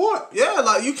support? Yeah,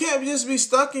 like you can't just be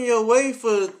stuck in your way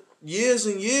for years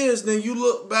and years, then you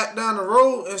look back down the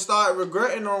road and start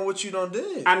regretting on what you done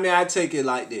did. I mean, I take it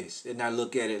like this, and I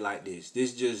look at it like this.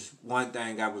 This is just one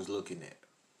thing I was looking at.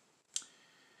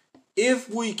 If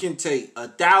we can take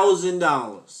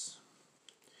 $1,000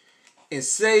 and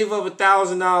save up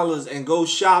 $1,000 and go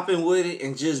shopping with it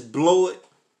and just blow it,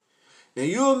 now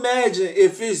you imagine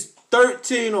if it's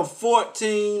 13 or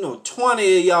 14 or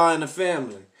 20 of y'all in the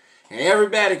family, and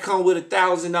everybody come with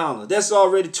 $1,000. That's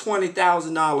already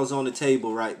 $20,000 on the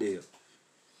table right there.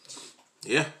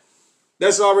 Yeah.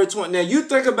 That's already 20. Now you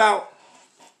think about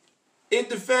if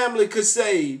the family could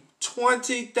save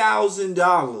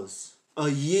 $20,000 a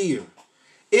year.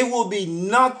 It will be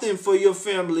nothing for your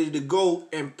family to go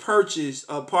and purchase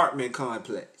an apartment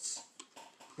complex.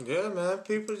 Yeah, man.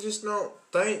 People just don't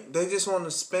think. They just want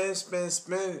to spend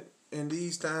in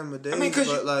these time of days. I mean, but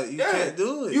you can't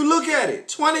do it. You look at it,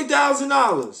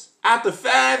 $20,000 after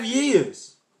 5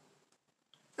 years.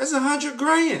 That's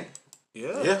 $100,000.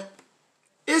 Yeah. Yeah.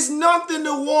 It's nothing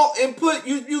to walk and put.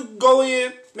 You go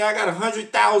in, man, I got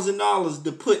 $100,000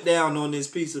 to put down on this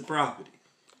piece of property.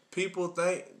 People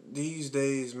think these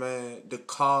days, man, the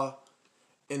car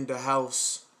and the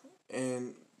house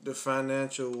and the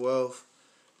financial wealth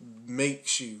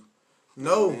makes you.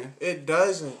 No, it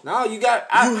doesn't. No, you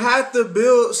have to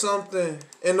build something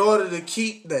in order to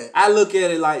keep that. I look at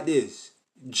it like this.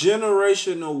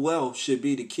 Generational wealth should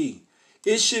be the key.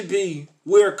 It should be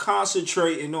we're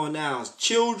concentrating on our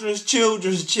children's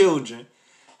children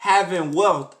having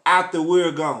wealth after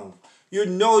we're gone. You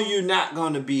know you're not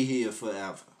going to be here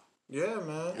forever. Yeah,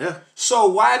 man. Yeah. So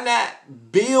why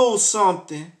not build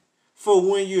something for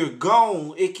when you're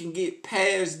gone, it can get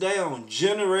passed down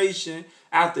generation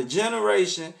after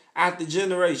generation after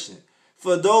generation.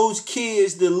 For those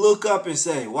kids to look up and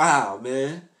say, wow,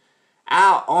 man,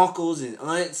 our uncles and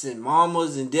aunts and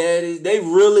mamas and daddies, they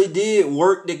really did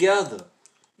work together.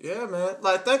 Yeah, man.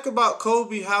 Like, think about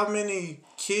Kobe, how many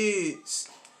kids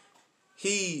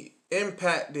he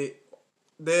impacted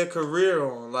their career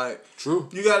on. Like, true.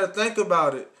 You got to think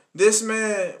about it. This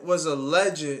man was a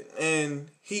legend, and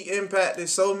he impacted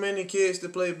so many kids to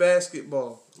play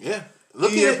basketball. Yeah.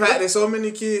 He impacted so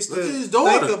many kids to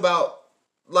think about,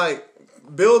 like,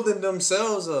 building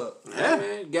themselves up. Yeah,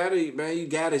 man, you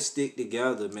gotta stick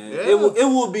together, man. Yeah. It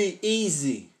will be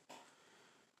easy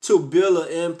to build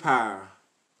an empire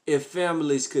if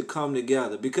families could come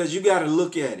together, because you got to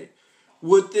look at it.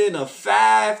 Within a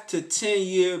 5 to 10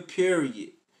 year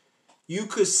period, you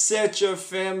could set your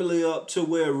family up to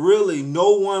where really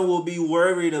no one will be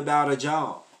worried about a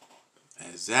job.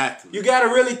 Exactly. You got to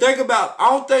really think about,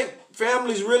 I don't think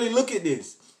families really look at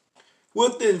this.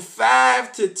 Within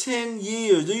 5 to 10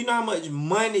 years, do you know how much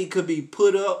money could be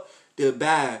put up to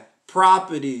buy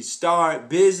properties, start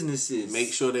businesses?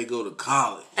 Make sure they go to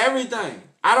college. Everything.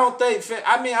 I don't think,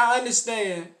 I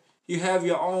understand you have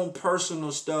your own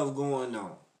personal stuff going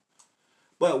on.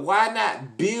 But why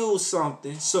not build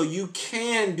something so you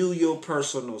can do your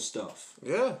personal stuff?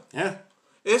 Yeah. Yeah.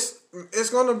 It's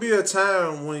gonna be a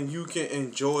time when you can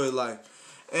enjoy life.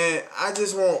 And I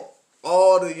just want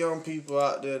all the young people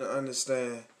out there to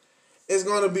understand it's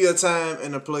gonna be a time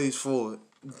and a place for it.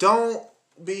 Don't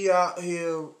be out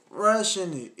here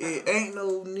rushing it. It ain't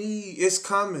no need. It's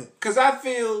coming. Because I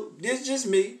feel, this is just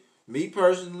me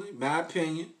personally, my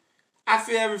opinion, I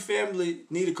feel every family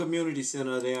need a community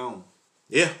center of their own.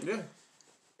 Yeah. Yeah.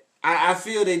 I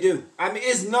feel they do. I mean,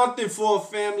 it's nothing for a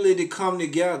family to come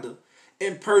together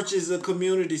and purchase a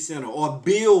community center or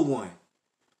build one.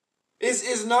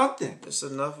 It's nothing. It's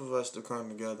enough of us to come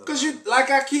together. Because you, like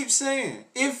I keep saying,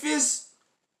 if it's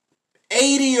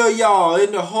 80 of y'all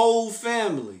in the whole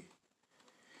family,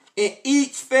 and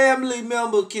each family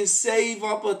member can save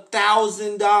up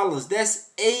 $1,000, that's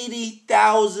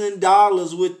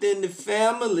 $80,000 within the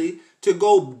family to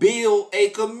go build a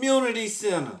community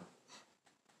center.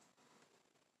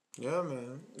 Yeah,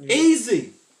 man.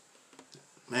 Easy.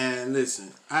 Man,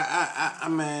 listen.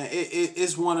 Man,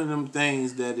 it's one of them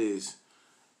things that is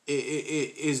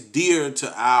dear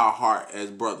to our heart as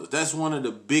brothers. That's one of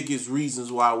the biggest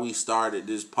reasons why we started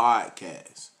this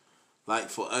podcast.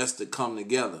 Like, for us to come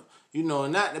together. You know,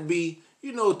 and not to be,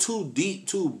 too deep,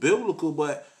 too biblical,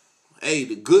 but hey,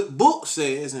 the good book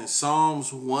says in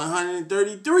Psalms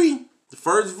 133, the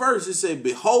first verse, it said,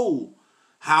 "Behold,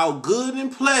 how good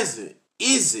and pleasant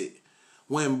is it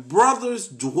when brothers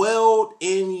dwelled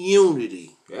in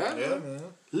unity." Yeah, man.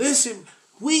 Listen,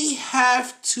 we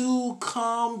have to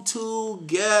come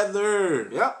together.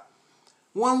 Yep.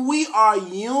 When we are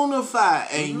unified,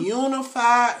 a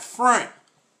unified front,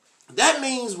 that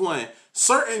means when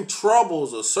certain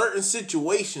troubles or certain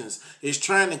situations is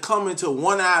trying to come into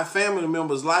one of our family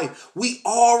members' life, we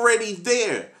already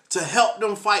there to help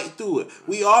them fight through it.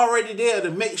 We already there to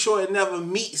make sure it never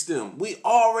meets them. We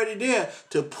already there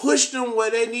to push them where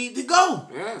they need to go.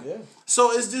 Yeah.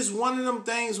 So it's just one of them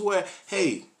things where,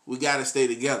 hey, we got to stay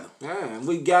together. Yeah,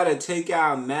 we got to take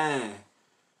our mind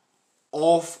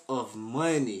off of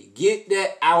money. Get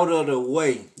that out of the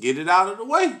way. Get it out of the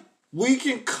way. We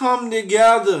can come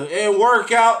together and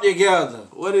work out together.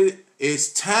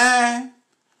 It's time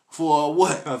for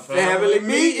what? A family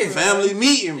meeting. Family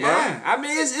meeting, bro. Yeah, I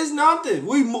mean, it's nothing.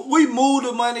 We move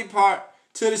the money part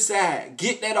to the side.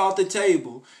 Get that off the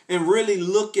table and really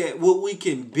look at what we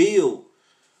can build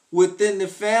within the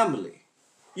family.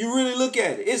 You really look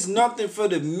at it. It's nothing for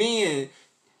the men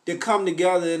to come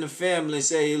together in the family and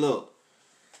say, hey, look,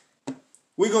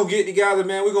 we're going to get together,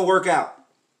 man. We're going to work out.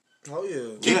 Oh,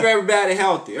 yeah. Keep everybody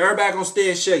healthy. Everybody going to stay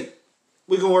in shape.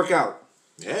 We're going to work out.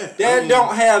 Yeah. That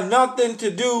don't have nothing to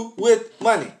do with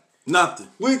money. Nothing.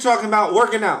 We talking about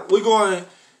working out. We going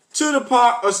to the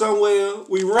park or somewhere.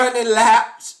 We running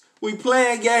laps. We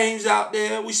playing games out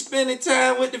there. We spending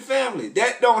time with the family.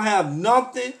 That don't have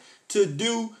nothing to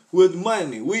do with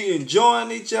money. We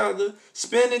enjoying each other,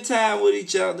 spending time with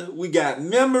each other. We got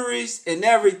memories and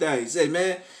everything. Say,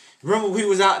 man, remember we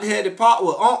was out there at the park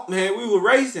with Unc, man. We were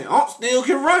racing. Unc still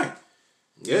can run.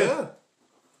 Yeah.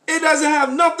 It doesn't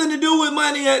have nothing to do with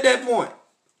money at that point.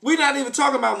 We're not even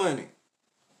talking about money.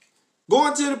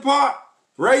 Going to the park,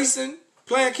 racing,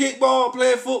 playing kickball,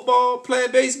 playing football,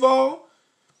 playing baseball.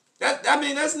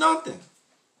 That's nothing.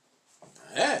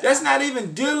 Yeah. That's not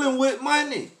even dealing with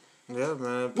money. Yeah,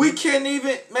 man. We can't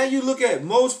even, man, you look at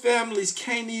most families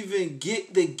can't even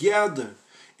get together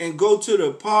and go to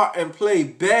the park and play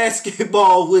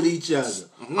basketball with each other.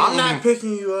 I'm not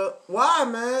picking you up. Why,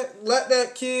 man? Let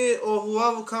that kid or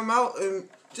whoever come out and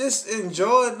just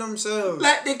enjoy themselves.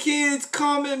 Let the kids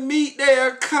come and meet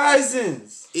their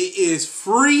cousins. It is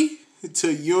free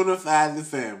to unify the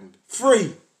family.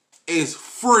 Free. It's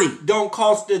free. Don't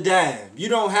cost a dime. You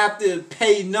don't have to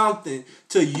pay nothing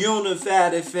to unify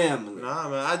the family. Nah,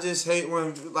 man. I just hate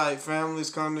when like families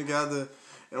come together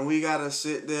and we gotta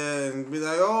sit there and be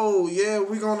like, oh yeah,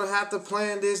 we're gonna have to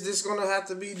plan this. This gonna have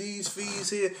to be these fees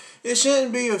here. It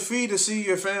shouldn't be a fee to see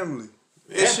your family.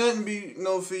 Yeah. It shouldn't be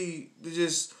no fee to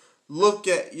just look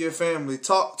at your family,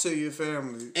 talk to your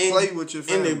family, play with your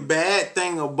family. And the bad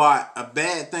thing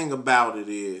about it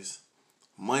is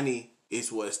money is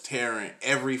what's tearing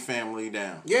every family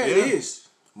down. Yeah, Yeah. it is.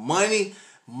 Money,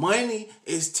 Money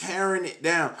is tearing it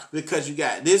down because you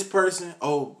got this person,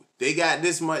 oh, they got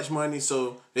this much money,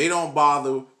 so they don't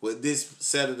bother with this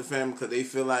set of the family because they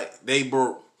feel like they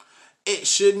broke. It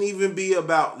shouldn't even be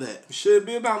about that. It should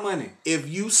be about money. If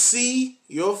you see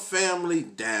your family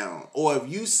down, or if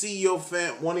you see your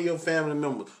one of your family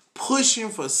members pushing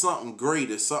for something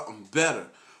greater, something better,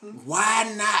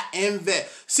 why not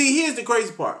invest? See, here's the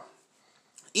crazy part.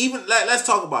 Even let's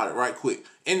talk about it right quick.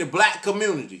 In the black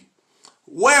community,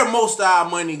 where most of our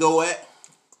money go at?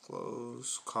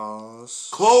 Clothes,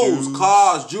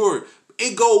 cars, jewelry.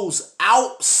 It goes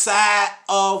outside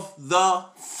of the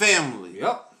family.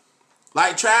 Yep.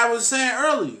 Like Trav was saying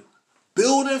earlier,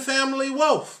 building family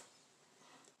wealth.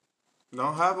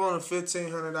 Don't have on a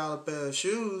 $1,500 pair of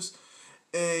shoes,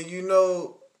 and you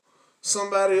know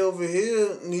somebody over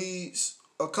here needs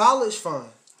a college fund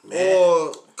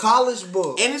or college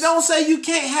book. And it don't say you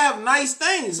can't have nice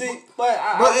things. See,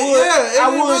 I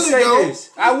would say this.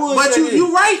 But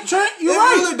you right, Trent. You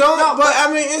right. It really don't. No, but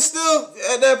I mean, it's still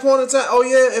at that point in time. Oh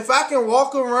yeah, if I can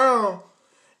walk around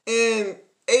in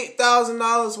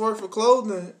 $8,000 worth of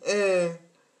clothing, and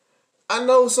I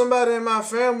know somebody in my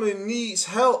family needs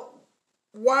help,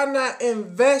 why not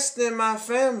invest in my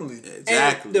family?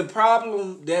 Exactly. And the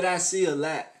problem that I see a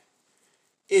lot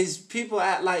is people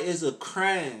act like it's a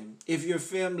crime if your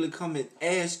family come and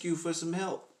ask you for some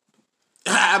help.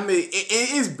 I mean,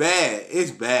 it's bad.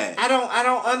 It's bad. I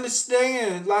don't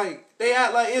understand. Like, they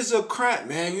act like it's a crime.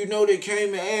 Man, you know they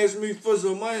came and asked me for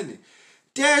some money.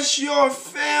 That's your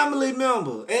family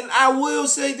member. And I will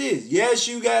say this. Yes,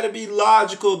 you got to be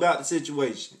logical about the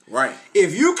situation. Right.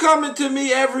 If you coming to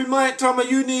me every month talking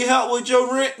about you need help with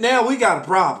your rent, now we got a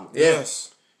problem.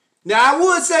 Yes. Now, I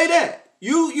would say that.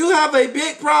 You have a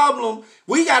big problem.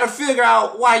 We got to figure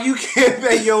out why you can't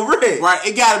pay your rent. Right.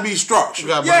 It got to be structured. You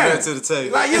got to bring that to the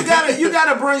table. Like, you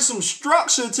gotta bring some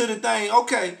structure to the thing.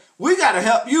 Okay, we got to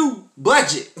help you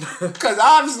budget. Because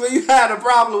obviously you had a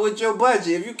problem with your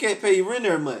budget if you can't pay your rent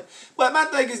every month. But my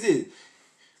thing is this.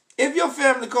 If your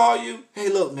family call you, hey,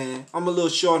 look, man, I'm a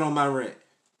little short on my rent.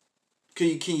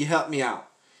 Can you help me out?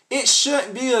 It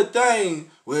shouldn't be a thing,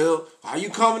 well, are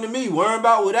you coming to me worrying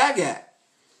about what I got?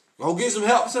 Go get some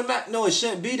help. No, it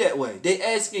shouldn't be that way. They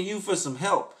asking you for some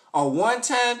help. A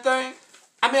one-time thing?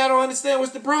 I mean, I don't understand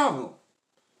what's the problem.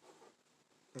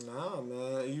 Nah,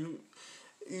 man. You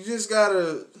just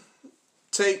gotta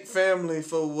take family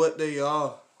for what they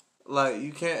are. Like,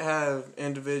 you can't have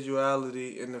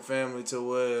individuality in the family to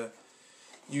where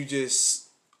you just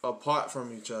apart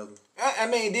from each other. I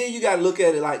mean, then you gotta look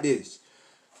at it like this.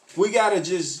 We gotta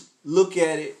just look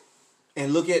at it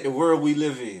and look at the world we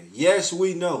live in. Yes,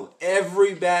 we know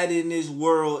everybody in this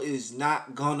world is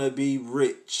not gonna be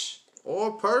rich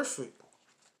or perfect.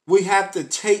 We have to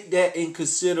take that in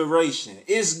consideration.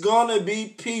 It's gonna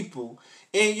be people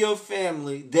in your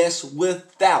family that's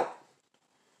without.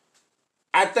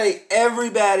 I think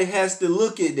everybody has to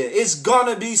look at that. It's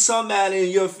gonna be somebody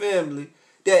in your family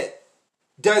that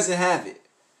doesn't have it.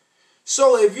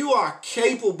 So if you are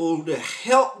capable to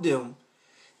help them,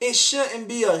 it shouldn't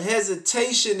be a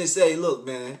hesitation to say, look,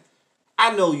 man,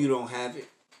 I know you don't have it.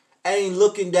 I ain't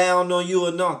looking down on you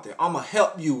or nothing. I'm going to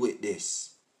help you with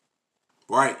this.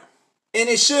 Right. And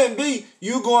it shouldn't be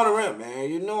you going around,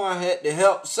 man, you know I had to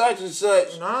help such and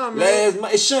such. Nah, man. Last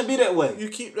month. It shouldn't be that way. You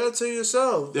keep that to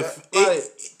yourself.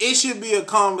 It should be a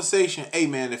conversation. Hey,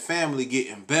 man, the family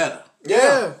getting better.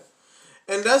 Yeah.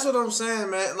 And that's what I'm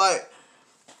saying, man. Like,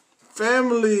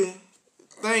 family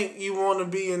think you want to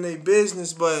be in their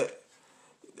business, and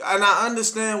I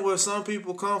understand where some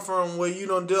people come from, where you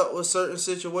done dealt with certain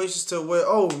situations to where,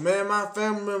 oh man, my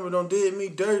family member done did me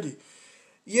dirty.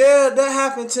 Yeah, that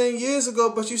happened 10 years ago,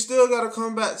 but you still got to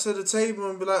come back to the table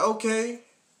and be like, okay,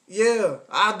 yeah,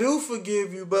 I do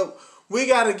forgive you, but we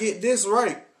got to get this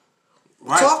right.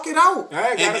 Right. Talk it out.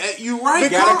 You right. You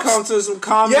gotta come to some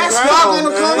common ground. Yes, y'all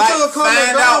gonna come to a common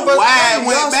find ground, out but why it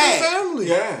went bad. Family.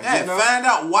 Yeah, find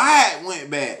out why it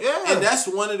went bad. Yeah. And that's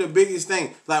one of the biggest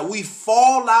things. Like, we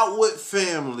fall out with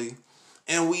family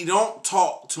and we don't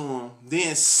talk to them,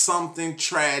 then something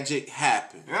tragic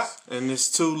happens. Yeah. And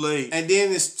it's too late. And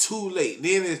then it's too late.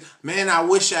 Then it's, man, I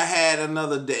wish I had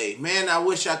another day. Man, I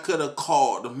wish I could have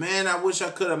called them. Man, I wish I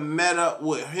could have met up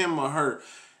with him or her.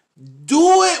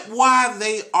 Do it while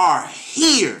they are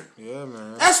here. Yeah,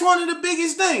 man. That's one of the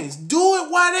biggest things. Do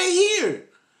it while they're here.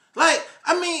 Like,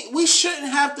 I mean, we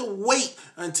shouldn't have to wait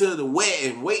until the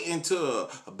wedding, wait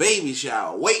until a baby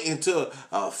shower, wait until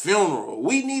a funeral.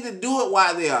 We need to do it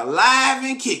while they're alive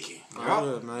and kicking.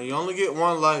 Oh, yeah, man. You only get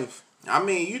one life. I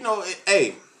mean, you know,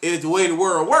 it's the way the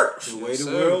world works. The way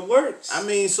the world works. I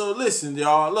mean, so listen,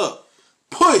 y'all. Look,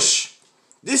 push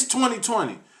This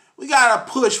 2020, we gotta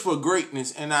push for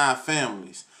greatness in our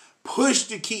families. Push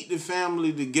to keep the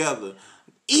family together.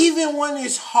 Even when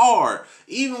it's hard,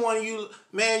 even when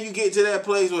you get to that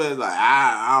place where it's like,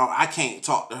 I can't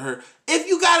talk to her. If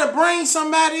you gotta bring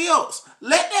somebody else,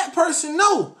 let that person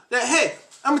know that, hey,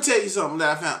 I'm gonna tell you something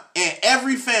that I found. In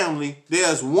every family,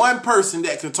 there's one person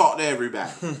that can talk to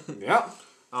everybody. Yep.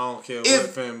 I don't care what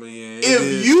family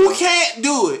If you can't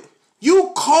do it,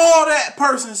 you call that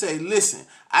person and say, listen,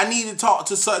 I need to talk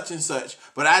to such and such,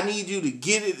 but I need you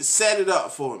to set it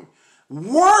up for me.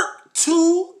 Work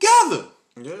together.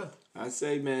 Yeah. I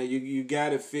say, man, you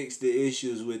gotta fix the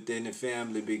issues within the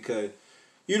family because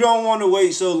you don't want to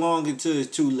wait so long until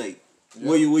it's too late. Yeah.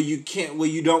 Where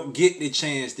you don't get the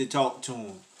chance to talk to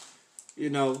them. You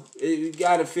know, you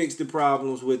gotta fix the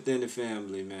problems within the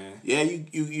family, man. Yeah,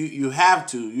 you have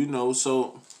to, you know.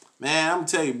 So, man, I'm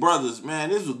telling you, brothers, man,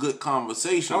 this was a good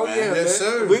conversation, man. Yeah, yes,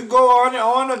 sir. We can go on and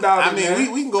on about it,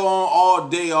 man. We can go on all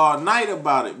day, all night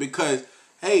about it because,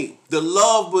 hey, the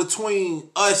love between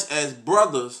us as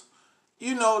brothers,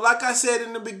 you know, like I said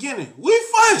in the beginning, we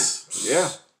fuss. Yeah.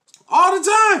 All the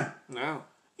time. No.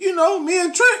 You know, me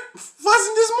and Trent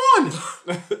fussing this morning.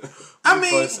 We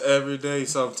fuss every day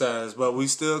sometimes, but we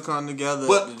still come together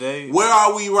today. Where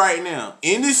are we right now?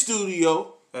 In the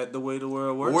studio. At the way the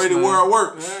world works. The way the world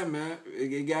works. Yeah, man.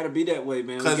 It gotta be that way,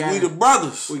 man. Because we the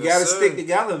brothers. We gotta stick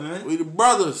together, man. We the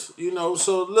brothers. You know,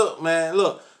 so look, man,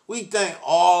 look. We thank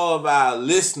all of our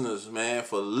listeners, man,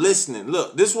 for listening.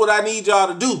 Look, this is what I need y'all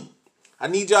to do. I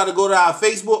need y'all to go to our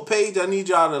Facebook page. I need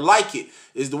y'all to like it.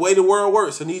 It's the way the world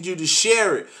works. I need you to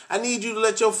share it. I need you to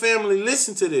let your family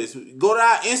listen to this. Go to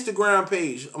our Instagram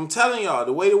page. I'm telling y'all,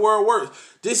 the way the world works.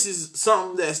 This is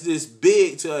something that's this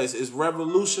big to us. It's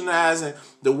revolutionizing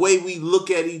the way we look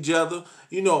at each other.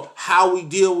 You know, how we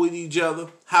deal with each other.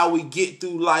 How we get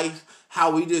through life.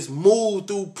 How we just move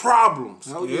through problems.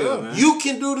 Oh, yeah, man. You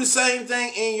can do the same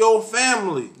thing in your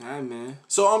family. All right, man.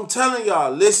 So I'm telling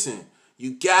y'all, listen.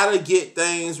 You gotta get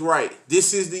things right.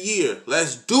 This is the year.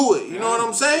 Let's do it. You know what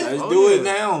I'm saying? Let's do it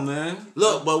now, man.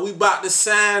 Look, but we about to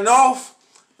sign off.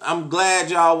 I'm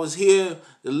glad y'all was here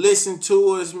to listen to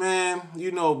us, man.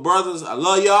 You know, brothers, I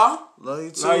love y'all. Love you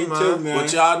too, man.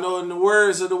 But y'all know in the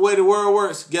words of the way the world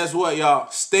works, guess what, y'all?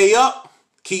 Stay up,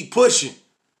 keep pushing.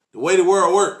 The way the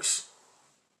world works.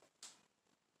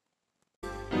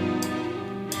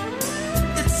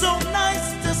 It's so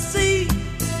nice to see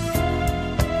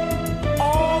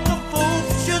all the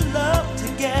folks you love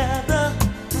together,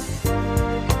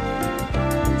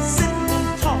 sitting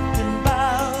and talking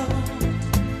about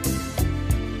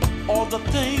all the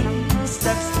things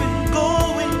that's been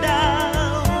going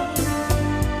down.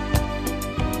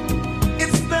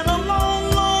 It's been a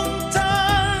long, long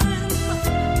time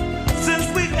since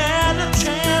we had a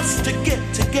chance to get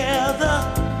together.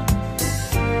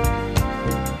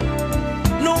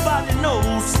 Nobody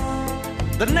knows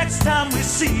the next time we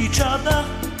see each other,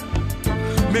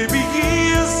 maybe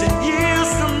years and years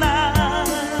from now.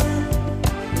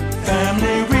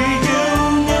 Family